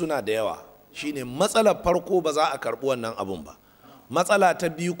suna da yawa. Shine matsalar farko, ba za a karɓi wannan abun ba. Matsala ta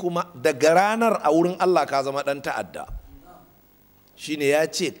biyu kuma, daga ranar a wurin Allah ka zama ɗan ta'adda. Shine ya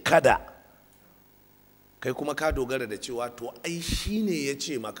ce kada, kai kuma ka dogara da cewa to ai shi ne ya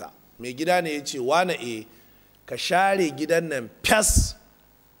ce maka, mai gida ne ya ce wane ka share gidan nan fas,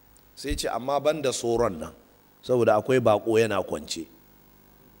 sai ce amma ban da tsoron nan saboda akwai bako yana kwance.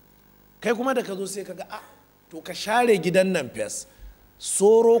 Kai kuma da ka zo sai ka ga to ka share gidan nan fas,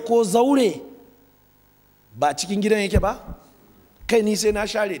 soro ko zaure ba cikin gidan yake ba, kai ni sai na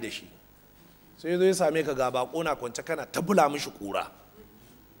share da shi, sai zo ya same ka ga bako na kwance kana ta bula mishi kura.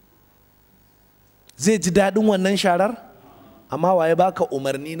 Zai ji daɗin wannan sharar? Amma waye baka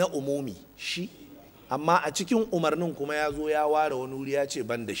umarni na umumi? Shi. Amma a cikin umarnin kuma ya zo ya ware wani wuri ya ce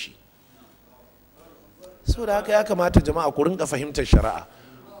ban da shi. Saboda haka ya kamata jama'a ku rinka fahimtar shari'a,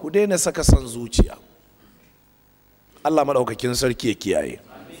 ku daina saka son zuciya. Allah maɗaukakin sarki ya kiyaye.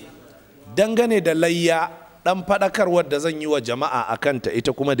 Dangane da layya, ɗan faɗakarwar da zan yi wa jama'a a kanta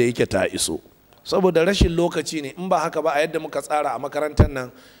ita kuma da yake ta iso, saboda rashin lokaci ne. In ba haka ba, a yadda muka tsara a makarantar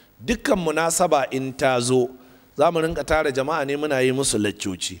nan, dukkan munasaba in ta zo za mu rinka tara jama'a ne muna yi musu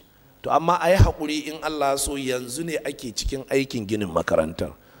laccoci. To amma a yi haƙuri, in Allah so yanzu ne ake cikin aikin ginin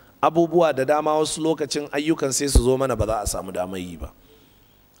makarantar, abubuwa da dama wasu lokacin ayyukan sai su zo mana ba za a samu damar yi ba.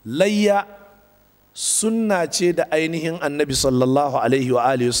 Layya sunna ce da ainihin annabi sallallahu alaihi wa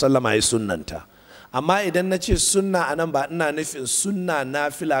alihi sallama ya sunnanta, amma idan na ce sunna anan ba ina nufin sunna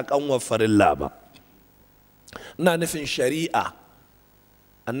nafila kanwar farilla ba, ina nufin shari'a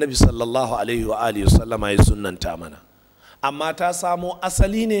annabi sallallahu alaihi wa alihi sallama ya sunnanta mana, amma ta samo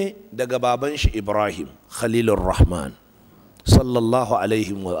asali ne daga baban shi Ibrahim Khalilur Rahman sallallahu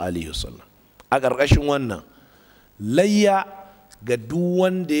alaihi wa alihi sallam. A ƙarƙashin wannan, layya ga duk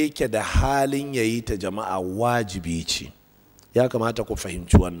wanda yake da halin yayi ta jama'a wajibi ce. Ya kamata ku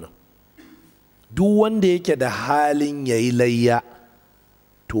fahimci wannan. Duk wanda yake da halin yayi layya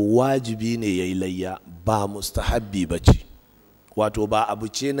to wajibi ne yayi layya, ba mustahabbi bace. Wato ba abu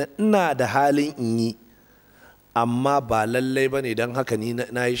ce na ina da halin in yi amma ba lallai bane dan haka ni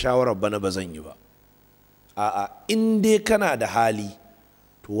na yi shawarar bana ba zan yi ba. A'a, in dai kana da hali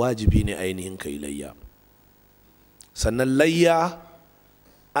to wajibi ne ainihin kai layya. Sannan layya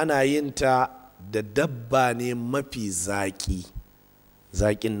ana yin ta da dabba ne mafi zaƙi,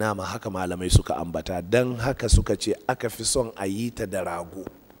 zaƙin nama, haka malamai suka ambata, don haka suka ce aka fi son a yi ta da rago.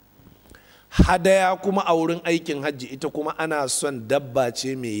 Hadaya kuma a wurin aikin hajji ita kuma ana son dabba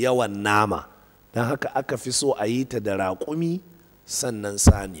ce mai yawan nama, don haka aka fi so a yi ta da raƙumi sannan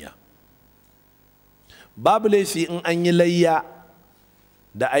saniya. Babu laifi in an yi layya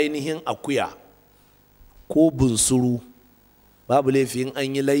da ainihin akuya ko bunsuru, babu laifi in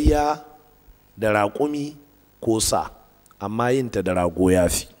an yi layya da raƙumi ko sa, amma yin ta da rago ya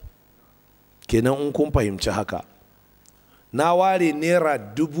fi. Kenan in kun fahimci haka, na ware naira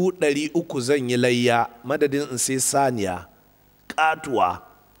 300,000 zan yi layya, madadin in sai saniya ƙatuwa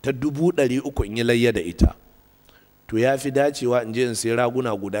ta 300,000 in yi layya da ita, to ya fi dacewa in je in sai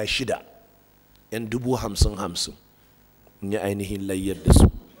raguna guda 6 'yan 50,000 in yi ainihin layyar da su.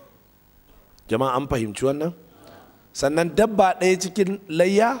 Jama'a an fahimci wannan? Sannan dabba ɗaya cikin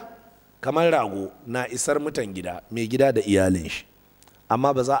layya kamar rago na isar mutan gida, mai gida da iyalin shi,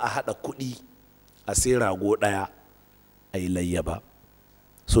 amma ba za a haɗa kuɗi a sai rago ɗaya a yi layya ba.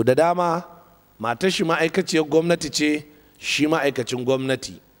 So da dama matar shi ma'aikaciyar gwamnati ce, shi ma'aikacin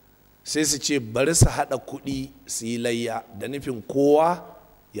gwamnati, sai su ce bari su haɗa kuɗi su yi layya da nufin kowa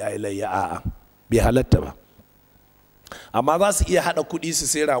ya yi layya. A'a, bai halatta ba. Amma za su iya haɗa kuɗi su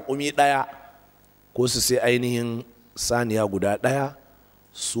sai raƙumi ɗaya ko su sai ainihin saniya guda ɗaya,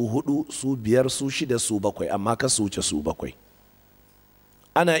 su 4, su 5, su 6, su 7, amma ka su wuce su 7.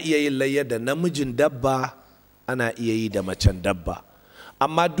 Ana iya yin layya da namijin dabba, ana iya yi da macen dabba,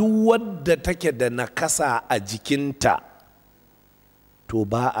 amma duk wadda take da nakasa a jikinta to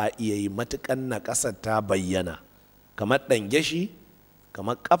ba a iya yi matukan nakasar ta bayyana, kamar ɗangeshi,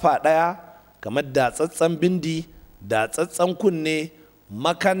 kamar ƙafa ɗaya, kamar datsatsen bindi, datsatsen kunne,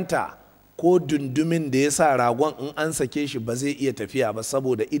 makanta ko dundumin da ya sa ragon in an sake shi ba zai iya tafiya ba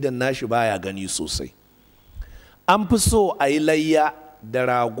saboda idan nashi baya gani sosai. An fi so a yi layya da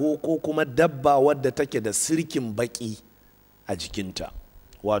rago ko kuma dabba wadda take da sirkin baki a jikinta,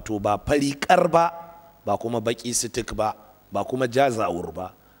 wato ba fari kar ba, ba kuma baki sitik ba, ba kuma jazawur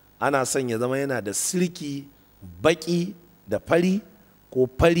ba. Ana son ya zama yana da sirki baki da fari, ko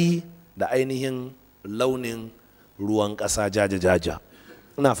fari da ainihin launin ruwan ƙasa jaja-jaja.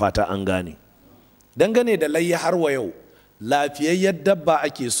 Ina fata an gane. Dangane da layya har wa yau, lafiyayyar dabba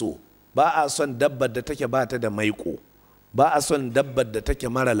ake so, ba a son dabbar da take ba ta da maiko, ba a son dabbar da take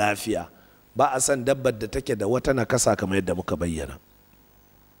mara lafiya, ba a son dabbar da take da wata nakasa kamar yadda muka bayyana.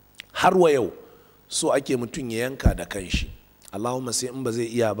 Har wa yau so ake mutum ya yanka da kanshi, Allahumma sai in ba zai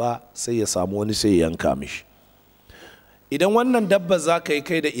iya ba sai ya samu wani sai ya yanka mishi. Idan wannan dabba za ka yi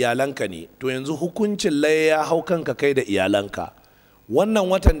kai da iyalanka ne, to yanzu hukuncin layya ya hau kanka kai da iyalanka. Wannan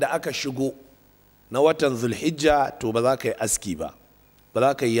watan da aka shigo na watan Zulhijja, to ba za ka yi aski ba, ba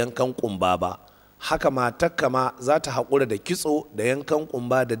za ka yi yankan kumba ba. Haka matakka ma za ta haƙura da kitso da yankan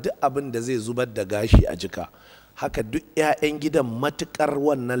kumba da duk abin da zai zubar da gashi a jika. Haka duk 'ya'yan gidan matuƙar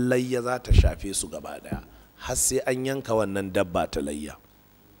wannan layya za ta shafe su gaba ɗaya, har sai an yanka wannan dabba ta layya.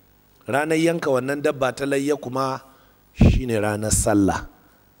 Ranar yanka wannan dabba ta layya kuma shine ranar sallah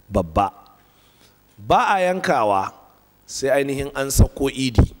babba. Ba a yankawa sai ainihin an sauko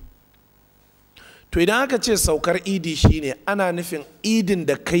idi. To idan aka ce saukar idi shine ana nufin idin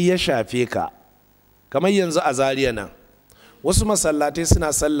da kai ya shafe ka. Kamar yanzu a Zaria nan wasu masallatai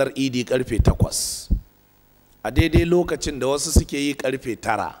suna sallar idi karfe 8, a daidai lokacin da wasu suke yi karfe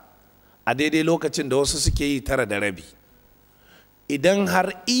 9, a daidai lokacin da wasu suke yi 9:30. Idan har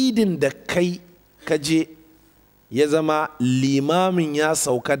idin da kai kaje ya zama limamin ya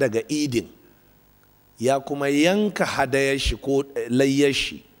sauka daga idin ya kuma yanka hadayar shi ko layyar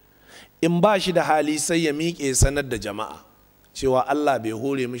shi, in ba shi da hali sai ya miƙe sanar da jama'a cewa Allah bai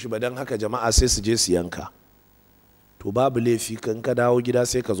hore mishi ba, don haka jama'a sai su je su yanka, to babu laifi kan ka dawo gida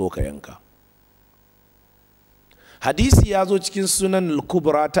sai ka zo ka yanka. Hadisi ya zo cikin sunan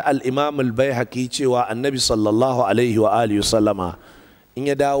al-kubra ta al-imam al-baihaqi cewa annabi sallallahu alaihi wa alihi sallama in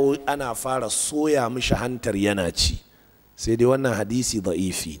ya dawo ana fara soya mishi hantar yana ci, sai dai wannan hadisi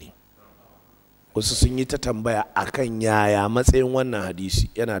da'ifi ne. Wasu sun yi ta tambaya akan yaya matsayin wannan hadisi,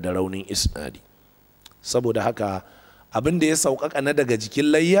 yana da raunin isnadi. Saboda haka abin da ya sauƙaƙa na daga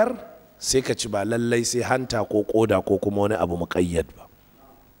jikin layyar sai ka ci, ba lallai sai hanta ko ƙoda ko kuma wani abu muƙayyad ba.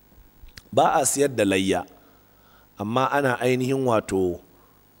 Ba a siyar da layya, amma ana ainihin wato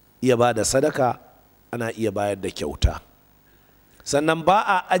iya ba da sadaka, ana iya bayar da kyauta. Sannan ba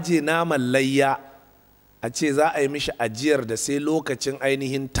a aje naman layya a ce za a yi mishi ajiyar da sai lokacin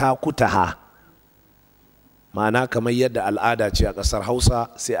ainihin takutaha, ma'ana kamar yadda al'ada ce a ƙasar Hausa,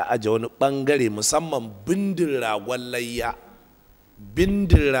 sai a aje wani ɓangare musamman bindin ragon layya,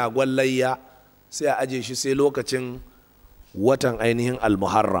 bindin ragon layya sai a aje shi sai lokacin watan ainihin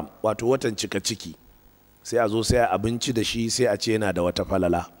almuharram, wato watan cika ciki, sai a zo sai a abinci da shi, sai a ce yana da wata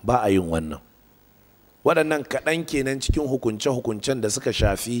falala. Ba a yin wannan. Waɗannan kaɗan kenan cikin hukunce-hukuncen da suka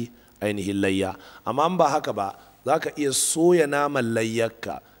shafi ainihin layya. Amma ba haka ba, za ka iya soya naman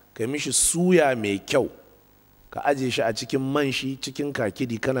layyarka, ka mishi suya mai kyau, ka aje shi a cikin man shi, cikin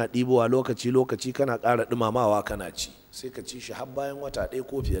kakidi, kana ɗibowa lokaci-lokaci, kana ƙara ɗumamawa kana ci, sai ka ci shi har bayan wata 1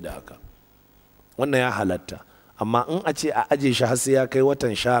 ko fiye da haka. Wannan ya halatta. Amma in a ce a aje shi har sai ya kai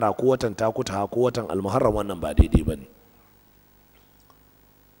watan shara ko watan takutaha ko watan almuharram, wannan ba daidai ba ne.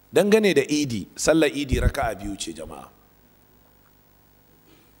 Dangane da idi, sallar idi raka'a 2 ce jama'a.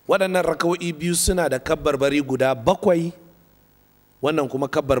 Waɗannan raka'o'i 2 suna da kabbarbari guda 7, wannan kuma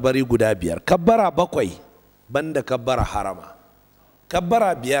kabbarbari guda 5. Kabbara 7 banda kabbara harama,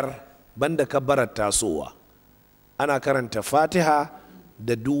 kabbara 5 banda kabbarar tasowa. Ana karanta Fatiha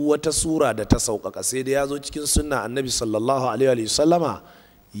da duk wata sura da ta sauƙaƙa, sai da ya zo cikin sunna annabi sallallahu alaihi wa sallama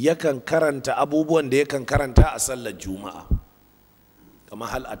yakan karanta abubuwan da yakan karanta a sallar juma'a, kamar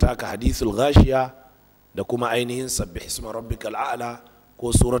hal ataka hadithul ghashiya da kuma ainihin sabbih isma rabbikal a'la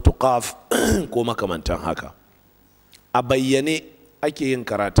ko suratu qaf ko makamantan haka. A bayyane ake yin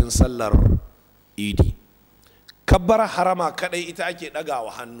karatun sallar idi. Kabbar harama kadai ita ake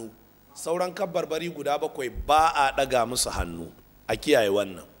ɗagawa hannu, sauran kabbarbari guda 7 ba a ɗaga musu hannu, a kiyaye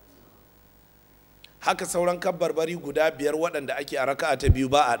wannan. Haka sauran kabbarbari guda 5 waɗanda ake a raka'a ta 2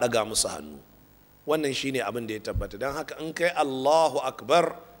 ba a ɗaga musu hannu. Wannan shine abin da ya tabbata. Don haka in kai Allahu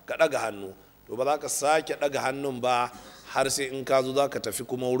akbar ka ɗaga hannu, to ba za ka sake ɗaga hannun ba har sai in ka zo za ka tafi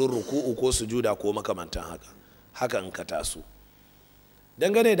kuma wurin ruku'u ko sujuda ko makamantan haka. Haka in ka taso.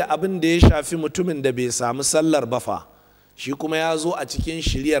 Dangane da abin da ya shafi mutumin da bai samu sallar bafa, shi kuma ya zo a cikin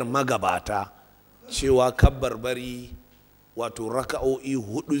shiryar magabata cewa kabbarbari wato raka'o'i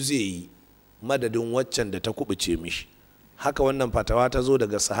 4 zai yi madadin waccan da ta kubuce mishi. Haka wannan fatawa ta zo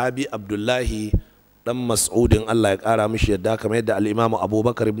daga sahabi Abdullahi dan Mas'udin, Allah ya kara mishi yadda, kamar yadda al-Imam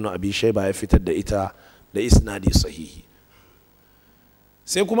Abubakar ibn Abi Shayba ya fitar da ita da isnadi sahihi.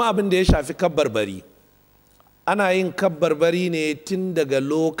 Sai kuma abin da ya shafi kabbarbari, ana yin kabbarbari ne tun daga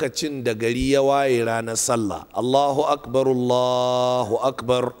lokacin da gari ya waye ranar sallah. Allahu akbar, Allahu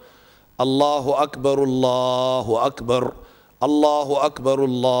akbar, Allahu akbar, Allahu akbar, Allahu akbar,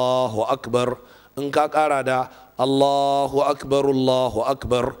 Allahu akbar. In ka kara da Allahu akbar, Allahu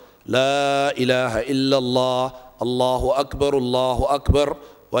akbar, la ilaha illallah, Allahu akbar, Allahu akbar,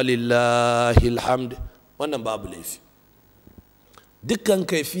 walillahil hamd. Wannan babu laifi. Dukkan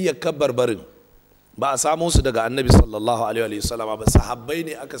kaifiyar kabbarbarin ba a samu su daga annabi sallallahu alaihi wa sallam ba, sahabbai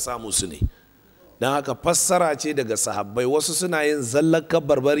ne aka samu su ne. Don haka fassara ce daga sahabbai. Wasu suna yin zallar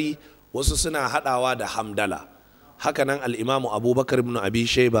kabbarbari, wasu suna hadawa da hamdala. Haka nan al-Imamu Abubakar ibn Abi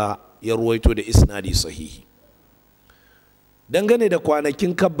Shayba ya ruwaito da isnadi sahihi. Dangane da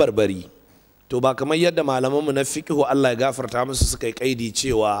kwanakin kabbarbari, to ba kamar yadda malamanmu na fiqhu Allah ya gafarta musu suka yi kaidi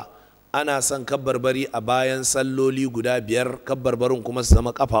cewa ana son kabbarbari a bayan salloli guda 5, kabbarbarin kuma su zama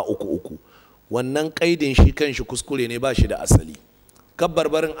kafa 3-3. Wannan kaidin shi kanshi kuskure ne, ba shi da asali.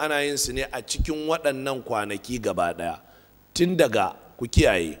 Kabbarbarin ana yin su ne a cikin waɗannan kwanaki gaba ɗaya, tun daga, ku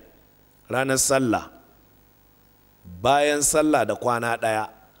kiyaye, ranar sallah, bayan sallah da kwana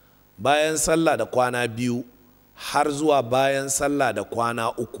 1, bayan sallah da kwana 2, har zuwa bayan sallah da kwana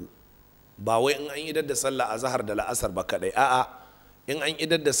 3. ba wai in an idar da sallah azhar da la'asar ba kadai, a'a in an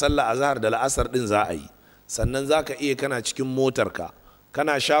idar da sallah azhar da la'asar din za a yi, sannan za ka iya kana cikin motarka,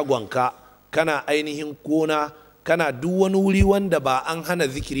 kana shagonka, kana ainihin gona, kana duk wani wuri wanda ba an hana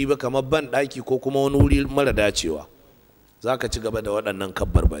zikiri ba kamar ban ɗaki ko kuma wani wuri mara dacewa, za ka ci gaba da waɗannan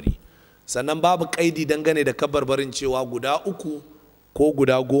kabbarbari. Sannan babu ƙaidi dangane da kabbarbarin cewa guda 3 ko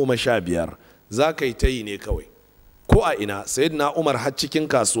guda 15, za ka yi ta yi ne kawai ko a ina. Sayyidina Umar har cikin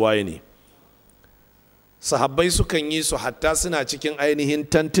kasuwa ne, sahabbai sukan yi su hatta suna cikin ainihin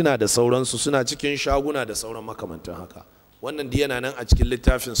tantuna da sauransu, suna cikin shaguna da sauran makamantan haka. Wannan da yana nan a cikin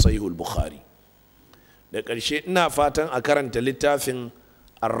littafin Sahihul Bukhari. Da ƙarshe ina fatan a karanta littafin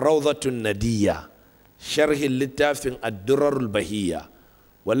Ar-Rawdatun Nadiyya, sharhin littafin Ad-Durarul Bahiyya,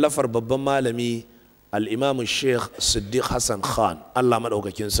 wallafar babban malami al-Imam Shaikh Siddiq Hassan Khan, Allah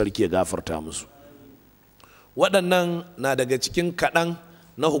madaukakin sarki ya gafarta musu. Waɗannan na daga cikin kaɗan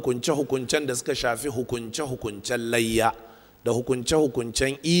na hukunce-hukuncen da suka shafi hukunce-hukuncen layya da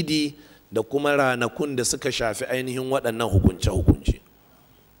hukunce-hukuncen idi da kuma ranakun da suka shafi ainihin waɗannan hukunce-hukunce.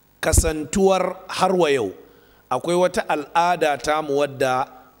 Kasantuwar har wa yau akwai wata al'ada tamu wadda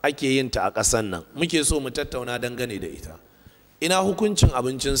ake yin ta a ƙasan nan, muke so mu tattauna dangane da ita. Ina hukuncin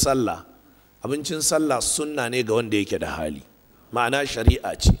abincin sallah? Abincin sallah sunna ne ga wanda yake da hali, ma'ana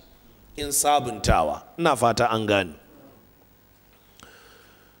shari'a ce in sabuntawa. Ina fata an gane.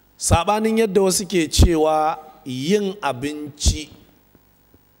 Sabanin yadda wasu ke cewa yin abinci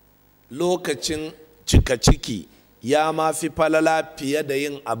lokacin cika ciki ya ma fi falala fiye da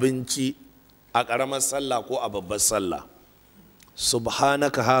yin abinci a ƙaramar sallah ko a babbar sallah.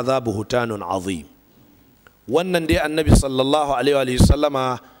 Subhanaka hadha buhtanun azim. Wannan dai annabi sallallahu alaihi wa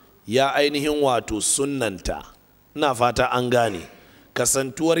sallama ya ainihin wato sunnanta. Ina fata an gane.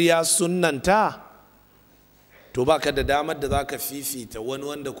 Kasantuwar ya sunnanta, to baka da damar da zaka fifita wani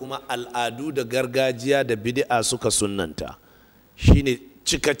wanda kuma al'adu da gargajiya da bid'a suka sunnanta. Shine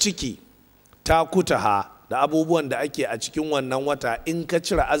cika ciki, takutaha da abubuwan da ake a cikin wannan wata, in ka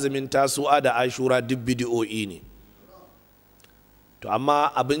cire azumin tasu'a da ashura duk bid'o'i ne. To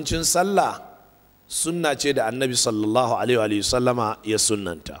amma abincin sallah sunna ce da annabi sallallahu alaihi wa sallama ya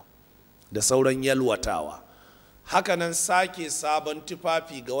sunnanta, da sauran yalwatawa. Hakanan sake sabon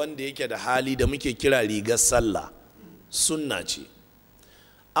tufafi ga wanda yake da hali da muke kira rigar sallah sunna ce.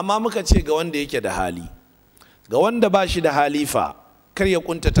 Amma muka ce ga wanda yake da hali, ga wanda ba shi da hali fa kar ya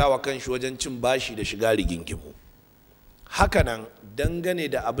kuntata wa kanshi wajen cin bashi da shiga rigingimu. Hakanan dangane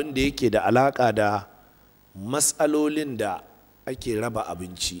da abin da yake da alaka da matsalolin da ake raba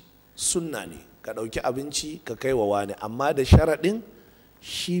abinci, sunna ne ka ɗauki abinci ka kai wa wani, amma da sharaɗin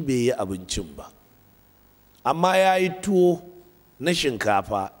shi bai yi abincin ba, amma ya yi tuwo na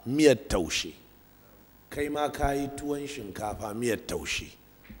shinkafa miyar taushe, kai ma ka yi tuwon shinkafa miyar taushe,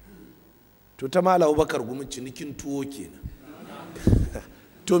 to ta Malam Abubakar Gumi cinikin tuwo kenan.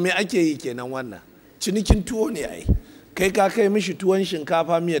 To me ake yi kenan? Wannan cinikin tuwo ne ai, kai ka kai mishi tuwon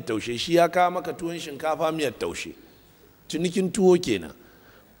shinkafa miyar taushe, shi ya kawo maka tuwon shinkafa miyar taushe, cinikin tuwo kenan.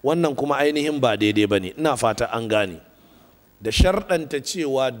 Wannan kuma ainihin ba daidai ba ne. Ina fata an gane. Da sharɗanta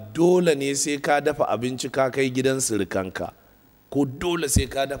cewa dole ne sai ka dafa abinci ka kai gidan sirikanka, ko dole sai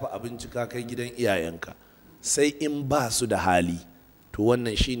ka dafa abinci ka kai gidan iyayenka, sai in ba su da hali, to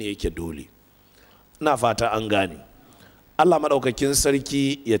wannan shine yake dole. Ina fata an gane. Allah maɗaukakin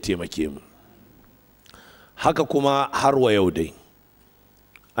sarki ya taimake mu. Haka kuma har wa yau dai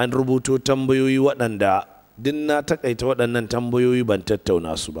an rubuto tambayoyi waɗanda duk na takaita waɗannan tambayoyi ban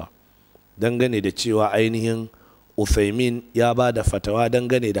tattauna su ba, dangane da cewa ainihin Uthaymin ya ba da fatawa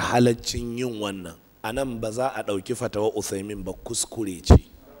dangane da halaccin yin wannan. A nan ba za a ɗauki fatawa Uthaymin ba, kuskure ce.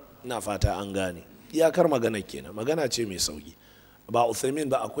 Ina fata an gane. Iyakar magana kenan, magana ce mai sauki. Ba Uthaymin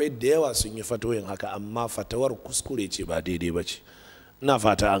ba, akwai da yawa sun yi fatoyin haka, amma fatawar kuskure ce, ba daidai ba ce. Ina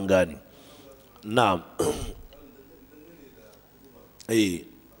fata an gane. Na'am.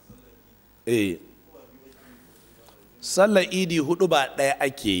 Sallar idi 4 ba ɗaya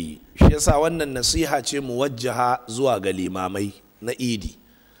ake yi, shi yasa wannan nasiha ce muwajjaha zuwa ga limamai na idi.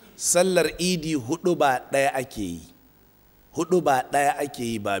 Sallar idi 4 ba ɗaya ake yi, 4 ba ɗaya ake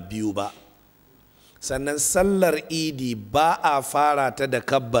yi, ba 2 ba. Sannan sallar idi ba a fara ta da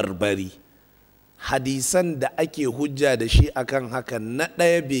kabbarbari. Hadisan da ake hujja da shi akan haka, na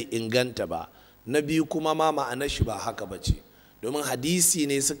ɗaya bai inganta ba, na 2 kuma ma ma'anar shi ba haka ba ce. Domin hadisi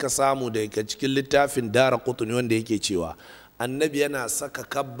ne suka samu daga cikin littafin Daraqutni wanda yake cewa annabi yana saka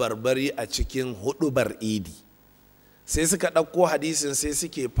kabbarbari a cikin hudubar idi. Sai suka ɗauko hadisin sai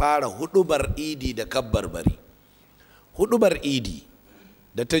suke fara hudubar idi da kabbarbari. Hudubar idi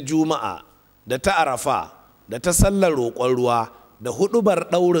da ta juma'a da ta arafa da ta sallar roƙon ruwa da hudubar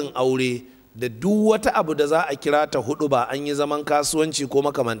ɗaurin aure da duk wata abu da za a kira ta huduba, an yi zaman kasuwanci ko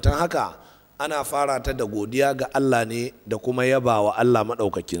makamantan haka, ana fara ta da godiya ga Allah ne da kuma yaba wa Allah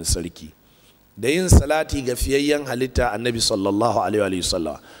maɗaukakin sarki da yin salati ga fiyayyen halitta annabi sallallahu alaihi wa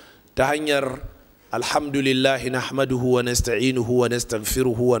sallam ta hanyar alhamdulillahi nahmaduhu wa nasta'inuhu wa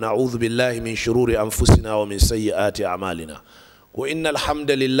nastaghfiruhu wa na'udhu billahi min shururi anfusina wa min sayyiati a'malina ko innal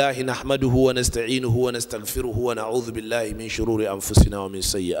hamdalillahi nahmaduhu wa nasta'inuhu wa nastaghfiruhu wa na'udhu billahi min shururi anfusina wa min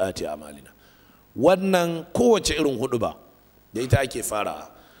sayyiati a'malina. Wannan kowace irin huduba da ita ake fara.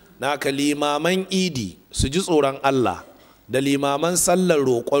 Naka limaman idi su ji tsoron Allah, da limaman sallar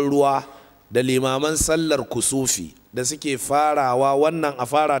roƙon ruwa da limaman sallar kusufi da suke farawa, wannan a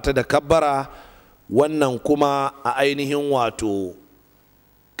fara ta da kabbara, wannan kuma a ainihin wato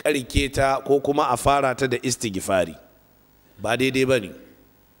ƙarke ta ko kuma a fara ta da istighfari. Ba daidai ba ne.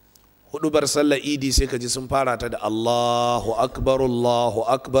 Hudubar sallar idi sai ka ji sun fara ta da Allahu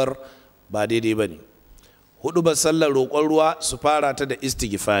akbar, ba daidai ba ne. Hudubar sallar roƙon ruwa su fara ta da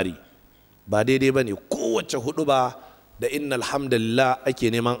istighfari, ba daidai ba ne. Kowace huduba da innal hamdalillah ake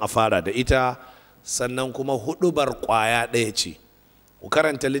neman a fara da ita, sannan kuma hudubar ƙwaya ɗaya ce. Ku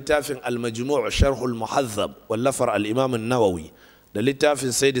karanta littafin al-majmu' sharhul muhazzab wallafar al-imam an-nawawi da littafin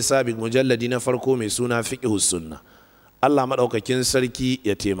sayyid sabiq mujalladi na farko mai suna fiqhus sunna. Allah maɗaukakin sarki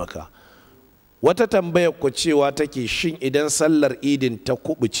ya taimaka. Wata tambayar ku cewa take, shin idan sallar idin ta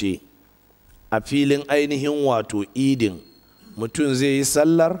kubuce a filin ainihin wato idin, mutum zai yi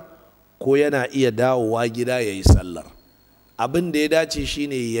sallar ko yana iya dawowa gida ya yi sallar? Abin da ya dace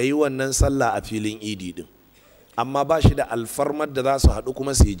shine ya yi wannan sallah a filin idi din, amma ba shi da alfarmar da za su haɗu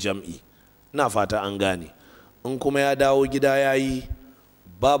kuma su yi jam'i. Ina fata an gane. In kuma ya dawo gida ya yi,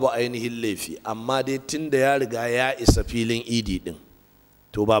 babu ainihin laifi, amma dai tun da ya riga ya isa filin idi din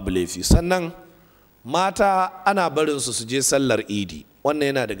to babu laifi. Sannan mata ana barin su je sallar idi,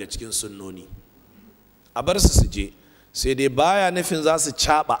 wannan yana daga cikin sunnoni, a bar su je, sai dai baya nufin za su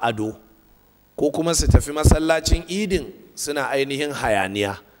caɓa ado ko kuma su tafi masallacin idin suna ainihin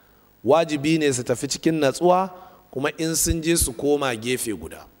hayaniya. Wajibi ne su tafi cikin natsuwa, kuma in sun je su koma gefe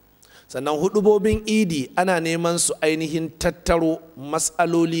guda. Sannan hudubobin idi ana neman su ainihin tattaro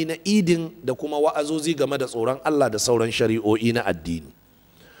matsaloli na idin da kuma wa'azozi game da tsoron Allah da sauran shari'o'i na addini.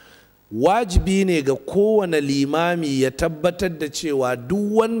 Wajibi ne ga kowane limami ya tabbatar da cewa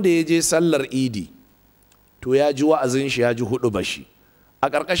duk wanda ya je sallar idi to ya ji wa'azin shi, ya ji hudubar shi. A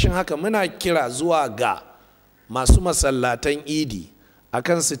ƙarƙashin haka muna kira zuwa ga masu masallatan idi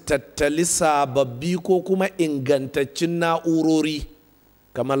akan su tattali sababbi ko kuma ingantaccen na'urori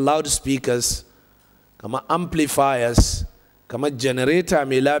kamar loudspeakers, kamar amplifiers, kamar generator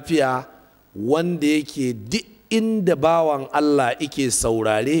mai lafiya wanda yake duk inda bawan Allah yake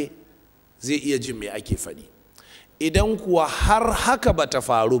saurare zai iya jin me ake faɗi. Idan kuwa har haka bata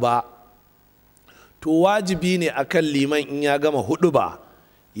faru ba, to wajibi ne akan liman in ya gama huɗuba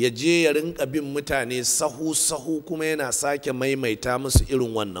ya je ya rinka bin mutane sahu-sahu kuma yana sake maimaita musu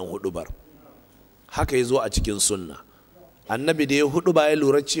irin wannan huɗubar. Haka ya zo a cikin sunna. Annabi da ya huɗuba ya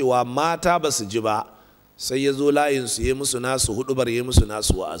lura cewa mata ba su ji ba, sai ya zo layinsu ya musu nasu huɗubar, ya musu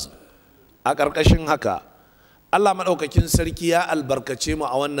nasu wa'azin. A ƙarƙashin haka, Allah maɗaukakin sarki ya albarkace mu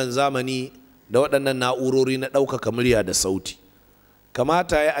a wannan zamani da waɗannan na'urori na ɗaukaka murya da sauti.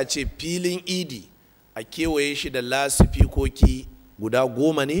 Kamata ya a ce filin idi a kewaye shi da lasifikoki guda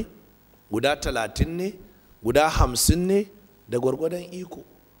 10 ne, guda 30 ne, guda 50 ne, da gwargwadon iko.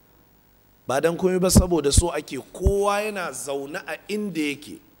 Ba don komai ba saboda so ake kowa yana zaune a inda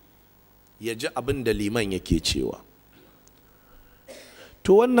yake ya ji abin da liman yake cewa.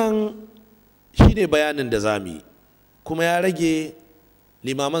 To wannan shi ne bayanin da za mu yi, kuma ya rage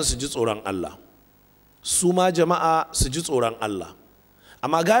limaman su ji tsoron Allah, su ma jama'a su ji tsoron Allah.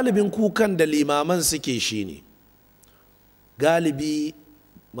 Amma galibin kukan da limaman suke shi ne, galibi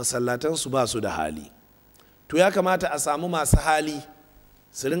masallatansu ba su da hali. To ya kamata a samu masu hali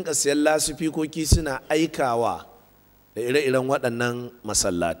su rinka siyan lasifikoki suna aikawa da ire-iren waɗannan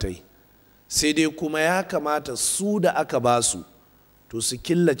masallatai. Sai dai kuma ya kamata su da aka ba su to su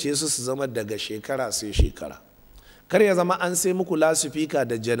killace su zama daga shekara sai shekara. Kar ya zama an sai muku lasifika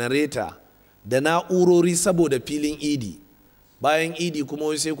da janareta da na'urori saboda filin idi, bayan idi kuma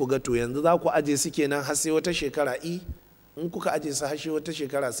wai sai ku ga to yanzu za ku aje su kenan har sai wata shekara. In kuka aje su har sai wata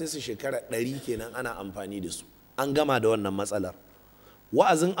shekara, sai su shekara 100 kenan ana amfani da su. An gama da wannan matsalar.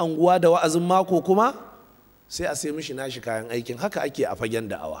 Wa'azin anguwa da wa'azin mako kuma sai a sai mishi nashi kayan aikin. Haka ake a fagen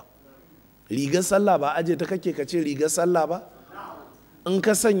da'awa. Rigar sallah ba aje ta kake ka ce rigar sallah ba? In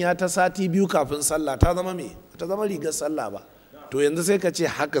ka sanya ta sati 2 kafin sallah ta zama me? Ta zama rigar sallah ba. To yanzu sai ka ce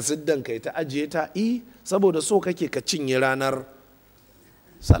haka siddan kai ta ajiye ta, saboda so kake ka cinye ranar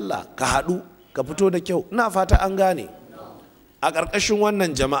sallah ka haɗu ka fito da kyau. Ina fata an gane. A ƙarƙashin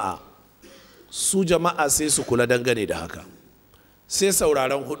wannan jama'a, su jama'a sai su kula dangane da haka, sai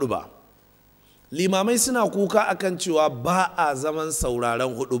sauraron huɗuba. Limamai suna kuka akan cewa ba a zaman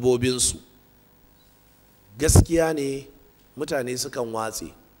sauraron huɗubobinsu. Gaskiya ne mutane sukan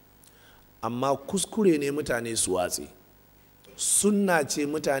watse, amma kuskure ne mutane su watse. Sunna ce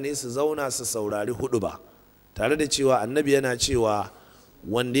mutane su zauna su saurari huɗuba, tare da cewa annabi yana cewa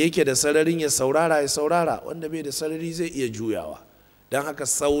wanda yake da sararin ya saurara, wanda bai da sarari zai iya juyawa. Don haka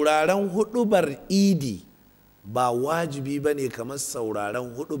sauraron huɗubar idi ba wajibi ba ne kamar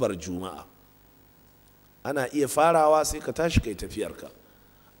sauraron huɗubar juma'a. Ana iya farawa sai ka tashi kai tafiyarka,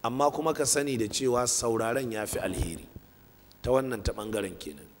 amma kuma ka sani da cewa sauraron ya fi alheri. Ta wannan ta ɓangaren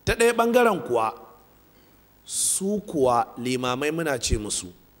kenan. Ta ɗaya ɓangaren kuwa, su kuwa limamai muna ce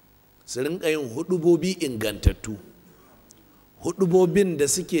musu su rinƙa yin huɗubobi ingantattu, huɗubobin da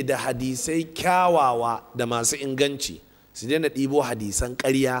suke da hadisai kyawawa da masu inganci, su daina ɗibo hadisan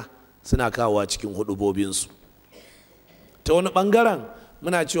ƙarya suna kawowa cikin huɗubobinsu. Ta wani ɓangaren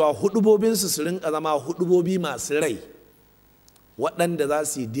muna cewa huɗubobinsu su rinƙa zama huɗubobi masu rai, waɗanda za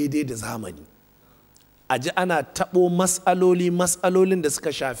su yi daidai da zamani. A ji ana taɓo matsalolin da suka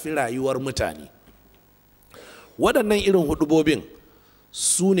shafi rayuwar mutane. Waɗannan irin huɗubobin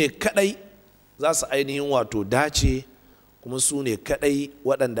su ne kaɗai za su ainihin wato dace, kuma su ne kaɗai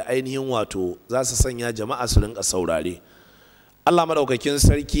waɗanda ainihin wato za su sanya jama'a su rinƙa saurare. Allah maɗaukakin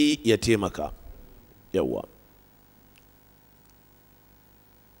sarki ya taimaka. Yawwa.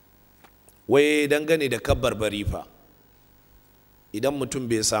 Wai dangane da kabbarbari fa, idan mutum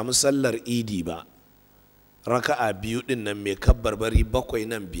bai samu sallar idi ba, raka'a biyu ɗin nan mai kabbarbari 7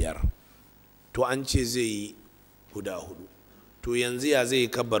 nan 5, to an ce zai yi guda 4. To yanzu ya zai yi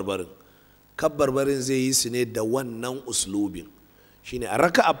kabbarbarin zai yi su ne da wannan uslubin. Shine a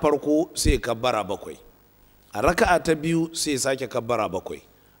raka'a farko sai kabbara 7, a raka'a ta biyu sai sake kabbara 7,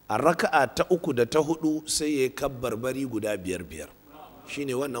 a raka'a ta 3 da ta 4 sai ya yi kabbarbari guda 5.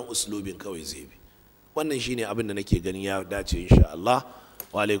 Shine wannan uslubin kawai zai bi. Wannan shine abin da nake ganin ya dace insha Allah.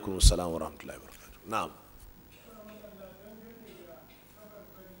 Wa alaikum assalam wa rahmatullahi wa barakatuh. Na'am.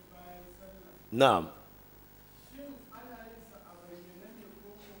 Na'am.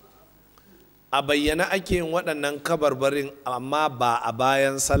 A bayyana ake yin waɗannan kabarbarin, amma ba a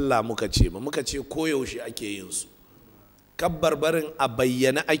bayan sallah muka ce ba, muka ce koyaushe ake yin su. Kabarbarin a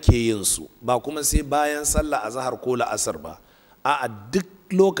bayyana ake yin su, ba kuma sai bayan sallah azhar ko la'asar ba. A duk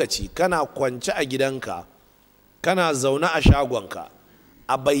lokaci kana kwance a gidanka, kana zaune a shagonka,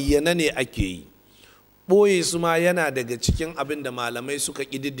 a bayyana ne ake yi. Ɓoye su ma yana daga cikin abin da malamai suka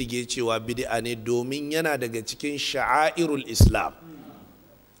ƙididdige cewa bid'a ne, domin yana daga cikin sha'airul Islam,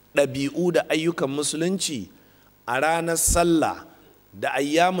 ɗabi'u da ayyukan musulunci. A ranar sallah da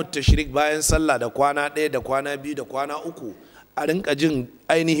ayyamu tashrik, bayan sallah da kwana 1 da kwana 2 da kwana 3, a rinka jin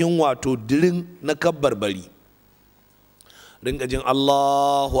ainihin wato dirin na kabbarbari, rinka jin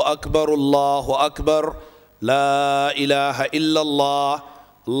Allahu akbar, la ilaha illallah,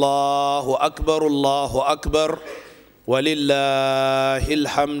 Allahu akbar, walillahil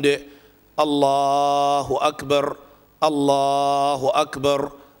hamd, Allahu akbar, Allahu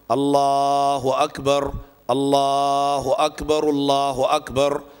akbar, Allahu akbar, Allahu akbar, Allahu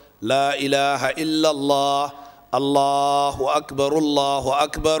akbar, la ilaha illallah, Allahu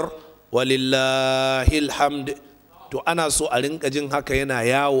akbar, walillahil hamd. To ana so a rinka jin haka yana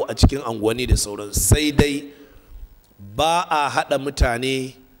yawo a cikin anguwanni da sauran. Sai dai ba a haɗa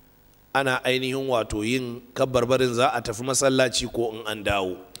mutane ana ainihin wato yin kabbarbarin za a tafi masallaci ko in an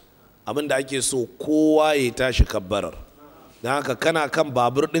dawo. Abin da ake so kowa ya tashi kabbarar. Don haka kana kan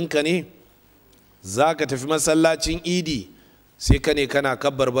babur ɗinka ne za ka tafi masallacin idi, sai ka ne kana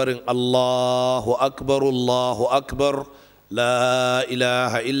kabbarbarin Allahu akbar, la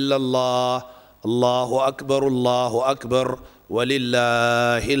ilaha illallah, Allahu akbar,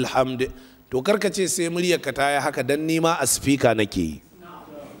 walillahil hamd. To karka ce sai muryarka ta yi haka, dan nima a speaker nake yi.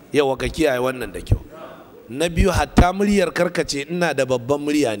 Yawa ka kiyaye wannan da kyau. Na biyu, hatta muryar karka ce ina da babban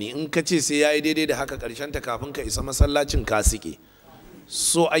murya ne, in ka ce sai yayi daidai da haka karshen ta kafin ka isa masallacin ka sike.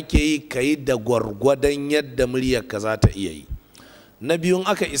 So ake yi ka yi da gwargwadon yadda muryarka za ta iya yi. Na biyu, in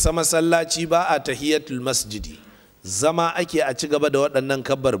aka isa masallaci ba a tahiyatul masjidi, zama ake a ci gaba da waɗannan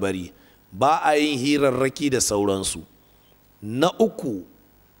kabbarbari, ba a yin hirarraki da sauransu. Na uku,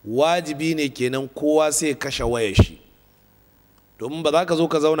 wajibi ne kenan kowa sai kashe wayar shi, domin ba za ka zo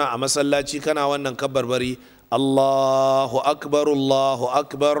ka zauna a masallaci kana wannan kabbarbari Allahu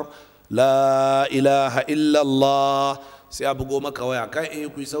akbar, la ilaha illallah, sai a bugo maka waya, kai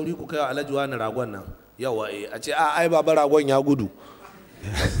ku yi sauri ku kai wa alhaji wani ragon nan, yawa a ce ai baba ragon ya gudu,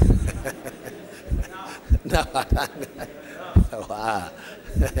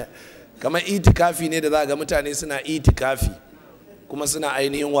 kamar itikafi ne da za ga mutane suna itikafi kuma suna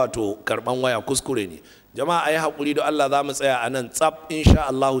ainihin wato karban waya, kuskure ne jama'a. ayi haƙuri da Allah, za mu tsaya a nan tsab insha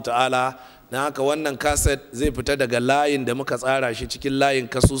Allahu ta'ala. na haka wannan kaset zai fita daga layin da muka tsara shi cikin layin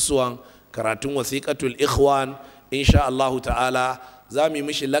kasusuwan karatun wasiƙatul ikhwan insha Allahu ta'ala. za mu yi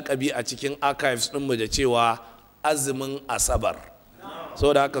mishi lakabi a cikin archives ɗinmu da cewa azumin asabar.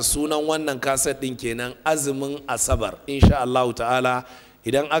 saboda haka sunan wannan kaset ɗin kenan azumin asabar insha Allahu ta'ala.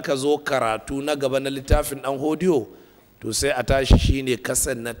 idan aka zo karatu na gaba na littafin ɗan hodiyo to sai a tashi shine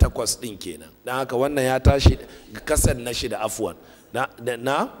kaset na 8 ɗin kenan. don haka wannan ya tashi kaset na 6 afwan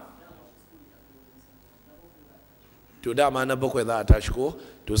na to dama na 7 za a tashi ko.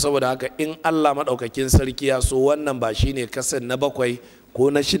 to saboda haka in Allah maɗaukakin sarki ya so wannan ba shine kaset na 7 ko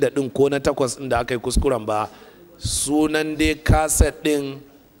na 6 ɗin ko na 8 ɗin da aka yi kuskuren ba. sunan dai kaset ɗin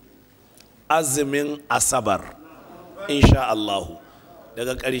azumin asabar insha Allahu.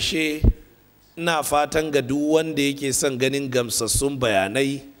 daga ƙarshe ina fatan ga duk wanda yake son ganin gamsassun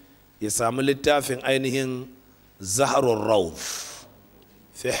bayanai ya samu littafin ainihin zaharun rauf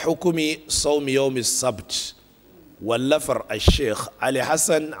fi hukumi saumi yawmi sabt wallafar al-sheikh Ali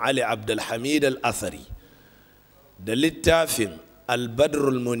Hassan Ali Abdulhamid al-Athari, da littafin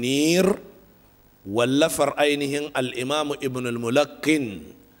al-badrul munir wallafar ainihin al-imam ibn al-mulakkin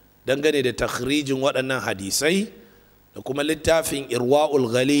dangane da takhrijin waɗannan hadisai, da kuma littafin irwa'ul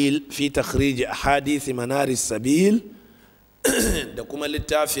ghalil fi takhrij ahadith manaris sabil da kuma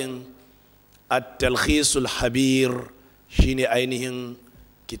littafin at-talkhisul habir shine ainihin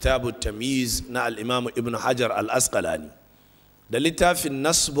kitabut tamyiz na al-imam ibn hajar al-asqalani, da littafin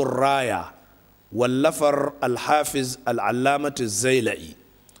nasbur raya wallafar al-hafiz al-allamatu zailai.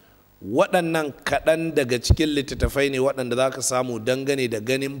 waɗannan kaɗan daga cikin littattafai ne waɗanda za ka samu dangane da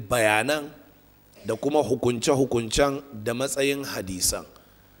ganin bayanan da kuma hukunce-hukuncen da matsayin hadisan.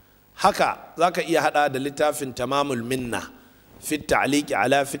 haka za ka iya hada da littafin tamamul minna fi ta'liqi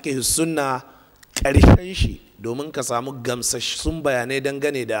ala fiqh sunna ƙarshen shi domin ka samu gamsassun bayanai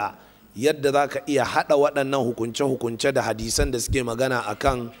dangane da yadda za ka iya hada waɗannan hukunce-hukunce da hadisan da suke magana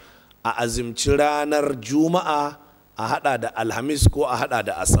akan a azumci ranar juma'a, a hada da alhamis ko a hada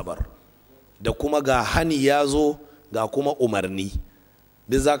da asabar, da kuma ga hani ya zo ga kuma umarni.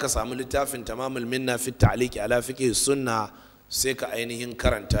 duk za ka samu littafin tamamul minna fi ta'liqi ala fiqh sunna sai ka ainihin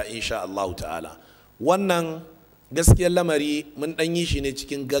karanta insha Allah ta'ala. wannan gaskiyar lamari mun dan yi shi ne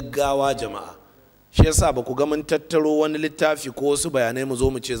cikin gaggawa jama'a, shi yasa ba ku ga mun tattaro wani littafi ko wasu bayanai mu zo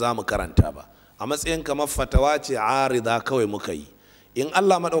mu ce za mu karanta ba. a matsayin kamar fatawa ce arida kawai muka yi. in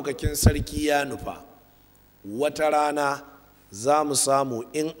Allah madaukakin sarki ya nufa wata rana za mu samu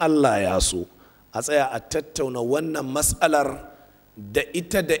in Allah ya so a tsaya a tattauna wannan mas'alar da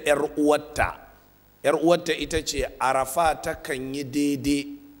ita da 'yar uwarta ita ce arafa ta kan yi daidai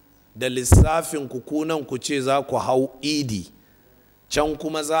da lissafin kukunan ku ce za ku hau idi, can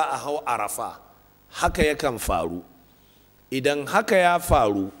kuma za a hau arafa. haka yakan faru. idan haka ya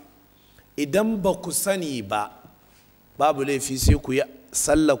faru, idan ba ku sani ba babu laifi sai ku yi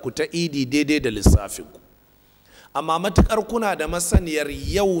sallaku ta idi daidai da lissafinku. amma matukar kuna da masaniyar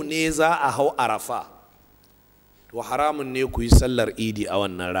yau ne za a hau arafa, to haramun ne ku yi sallar idi a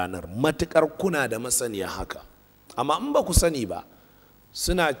wannan ranar matukar kuna da masaniya haka. amma in ba ku sani ba,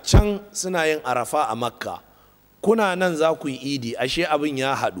 suna can suna yin arafa a makka, kuna nan za ku yi idi, ashe abin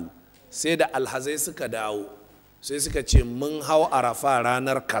ya haɗu, sai da alhazai suka dawo sai suka ce mun hau arafa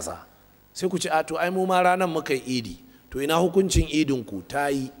ranar kaza, sai ku ce a to ai mu ma ranar muka yi idi, to ina hukuncin idinku ta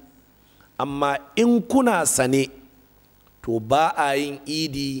yi. amma in kuna sane to ba a yin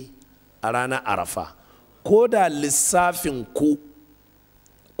idi a ranar arafa, ko da lissafin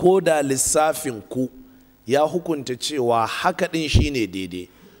ku ya hukunta cewa haka din shine daidai,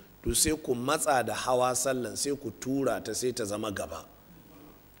 to sai ku matsa da hawa sallan, sai ku tura ta sai ta zama gaba,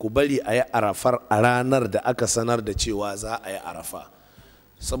 ku bari a yi arafar a ranar da aka sanar da cewa za a yi arafa.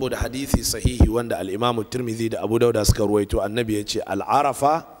 saboda hadithi sahihi wanda al-imamu tirmidhi da abu dauda suka ruwaito, annabi ya ce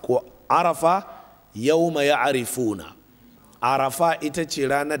al-arafa ko arafa yawma ya'rifuna, arafa ita ce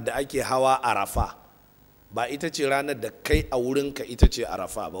ranar da ake hawa arafa, ba ita ce ranar da kai a wurinka ita ce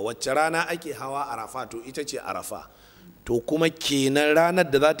arafa ba. wacce rana ake hawa arafa to ita ce arafa, to kuma kenan ranar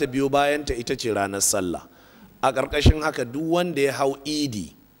da za ta biyo bayanta ita ce ranar sallah. a ƙarƙashin haka duk wanda ya hau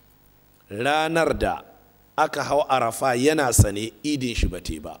idi ranar da aka hau arafa yana sane, idin shi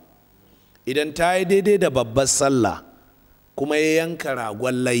bate ba. idan ta yi daidai da babbar sallah kuma ya yanka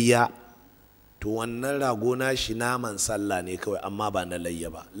ragon layya, to wannan rago na shi naman sallah ne kawai, amma ba na layya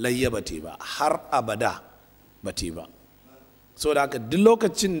ba. layya bate ba har abada bate ba. saboda haka duk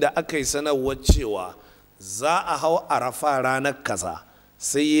lokacin da aka yi sanarwar cewa za a hau arafa ranar kaza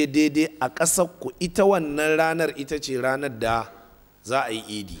sai ya daidai a ƙasar ku ita wannan ranar ita ce ranar da za a yi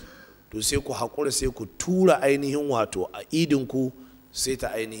idi, to sai ku haƙura sai ku tura ainihin wato a idinku sai ta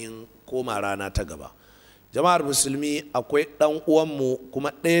ainihin koma rana ta gaba. Jama'ar musulmi, akwai ɗan uwanmu kuma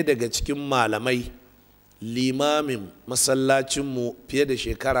ɗaya daga cikin malamai, limamin masallacinmu fiye da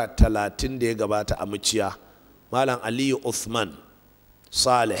shekara 30 da ya gabata a muciya, Malam Aliyu Uthman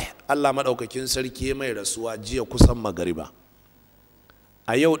Saleh, Allah maɗaukakin sarki mai rasuwa jiya kusan magariba.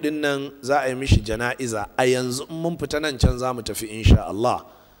 A yau ɗin nan za a yi mishi jana'iza, a yanzu in mun fita nan can za mu tafi insha Allah.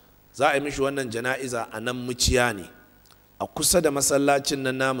 Za a yi mishi wannan jana'iza a nan muciya ne, a kusa da masallacin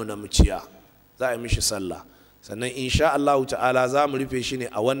nan namu na muciya za a yi mishi sallah. Sannan insha Allah ta'ala za mu rufe shi ne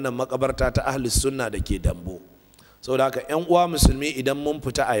a wannan makabarta ta ahlus sunna da ke Dambo. Saboda haka 'yan uwa musulmi, idan mun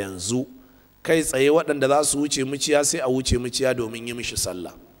fita a yanzu kai tsaye waɗanda za su wuce muciya sai a wuce muciya domin yi mishi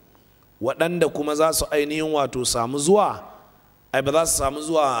sallah. Waɗanda kuma za su ainihin wato samu zuwa, ai ba za su samu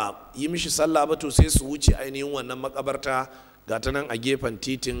zuwa yi mishi sallah ba, to sai su wuce ainihin wannan makabarta ga ta nan a gefen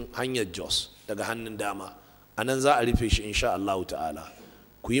titin hanyar Jos daga hannun dama, a nan za a rufe shi insha Allah ta'ala.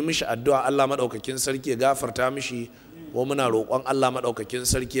 Ku yi mishi addu'a Allah maɗaukakin sarki ya gafarta mishi, ko muna roƙon Allah maɗaukakin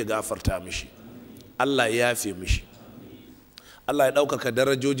sarki ya gafarta mishi, Allah ya yafe mishi, Allah ya ɗaukaka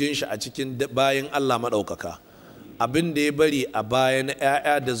darajojin shi a cikin bayan Allah maɗaukaka. Abin da ya bari a baya na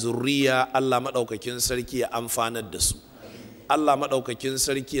 'ya'ya da zurriya, Allah maɗaukakin sarki ya amfanar da su, Allah maɗaukakin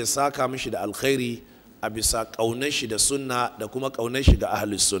sarki ya saka mishi da alkhairi a bisa ƙaunar shi da sunna da kuma ƙaunar shi ga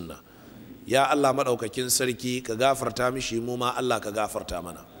ahlus sunna. Ya Allah maɗaukakin sarki ka gafarta mishi, mu ma Allah ka gafarta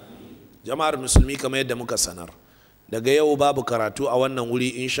mana. Jama'ar musulmi, kamar yadda muka sanar, daga yau babu karatu a wannan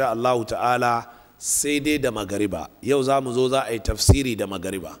wuri insha Allah ta'ala, sai dai da magariba. Yau za mu zo za a yi tafsiri da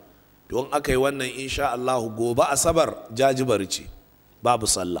magariba, don aka yi wannan insha Allah gobe asabar jajibar ce, babu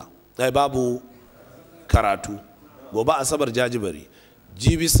sallah, babu karatu. Gobe asabar jajibari,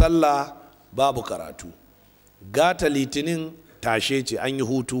 jibi sallah babu karatu, gata litinin tashe ce, an yi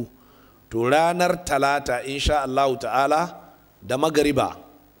hutu. To ranar talata insha Allah ta'ala da magariba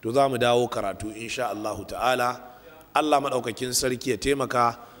to za mu dawo karatu insha Allah ta'ala. Allah maɗaukakin sarki ya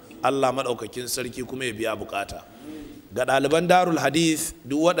taimaka, Allah maɗaukakin sarki kuma ya biya bukata. Ga ɗaliban darul hadith,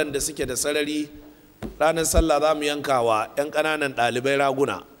 duk waɗanda suke da sarari, ranar sallah za mu yanka wa 'yan ƙananan ɗalibai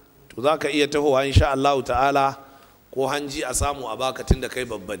raguna, to za ka iya tahowa insha Allah ta'ala, ko hanji a samu a baka tun da kai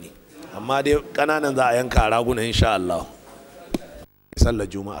babba ne, amma dai ƙananan za a yanka raguna insha Allah. Sallar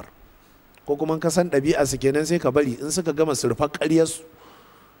juma'ar, ko kuma ka san ɗabi'a su kenan sai ka bari in suka gama surfar ƙaryarsu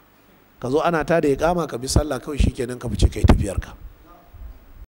ka zo ana ta da ya kama ka bi sallah kawai, shikenan ka fice kai tafiyarka.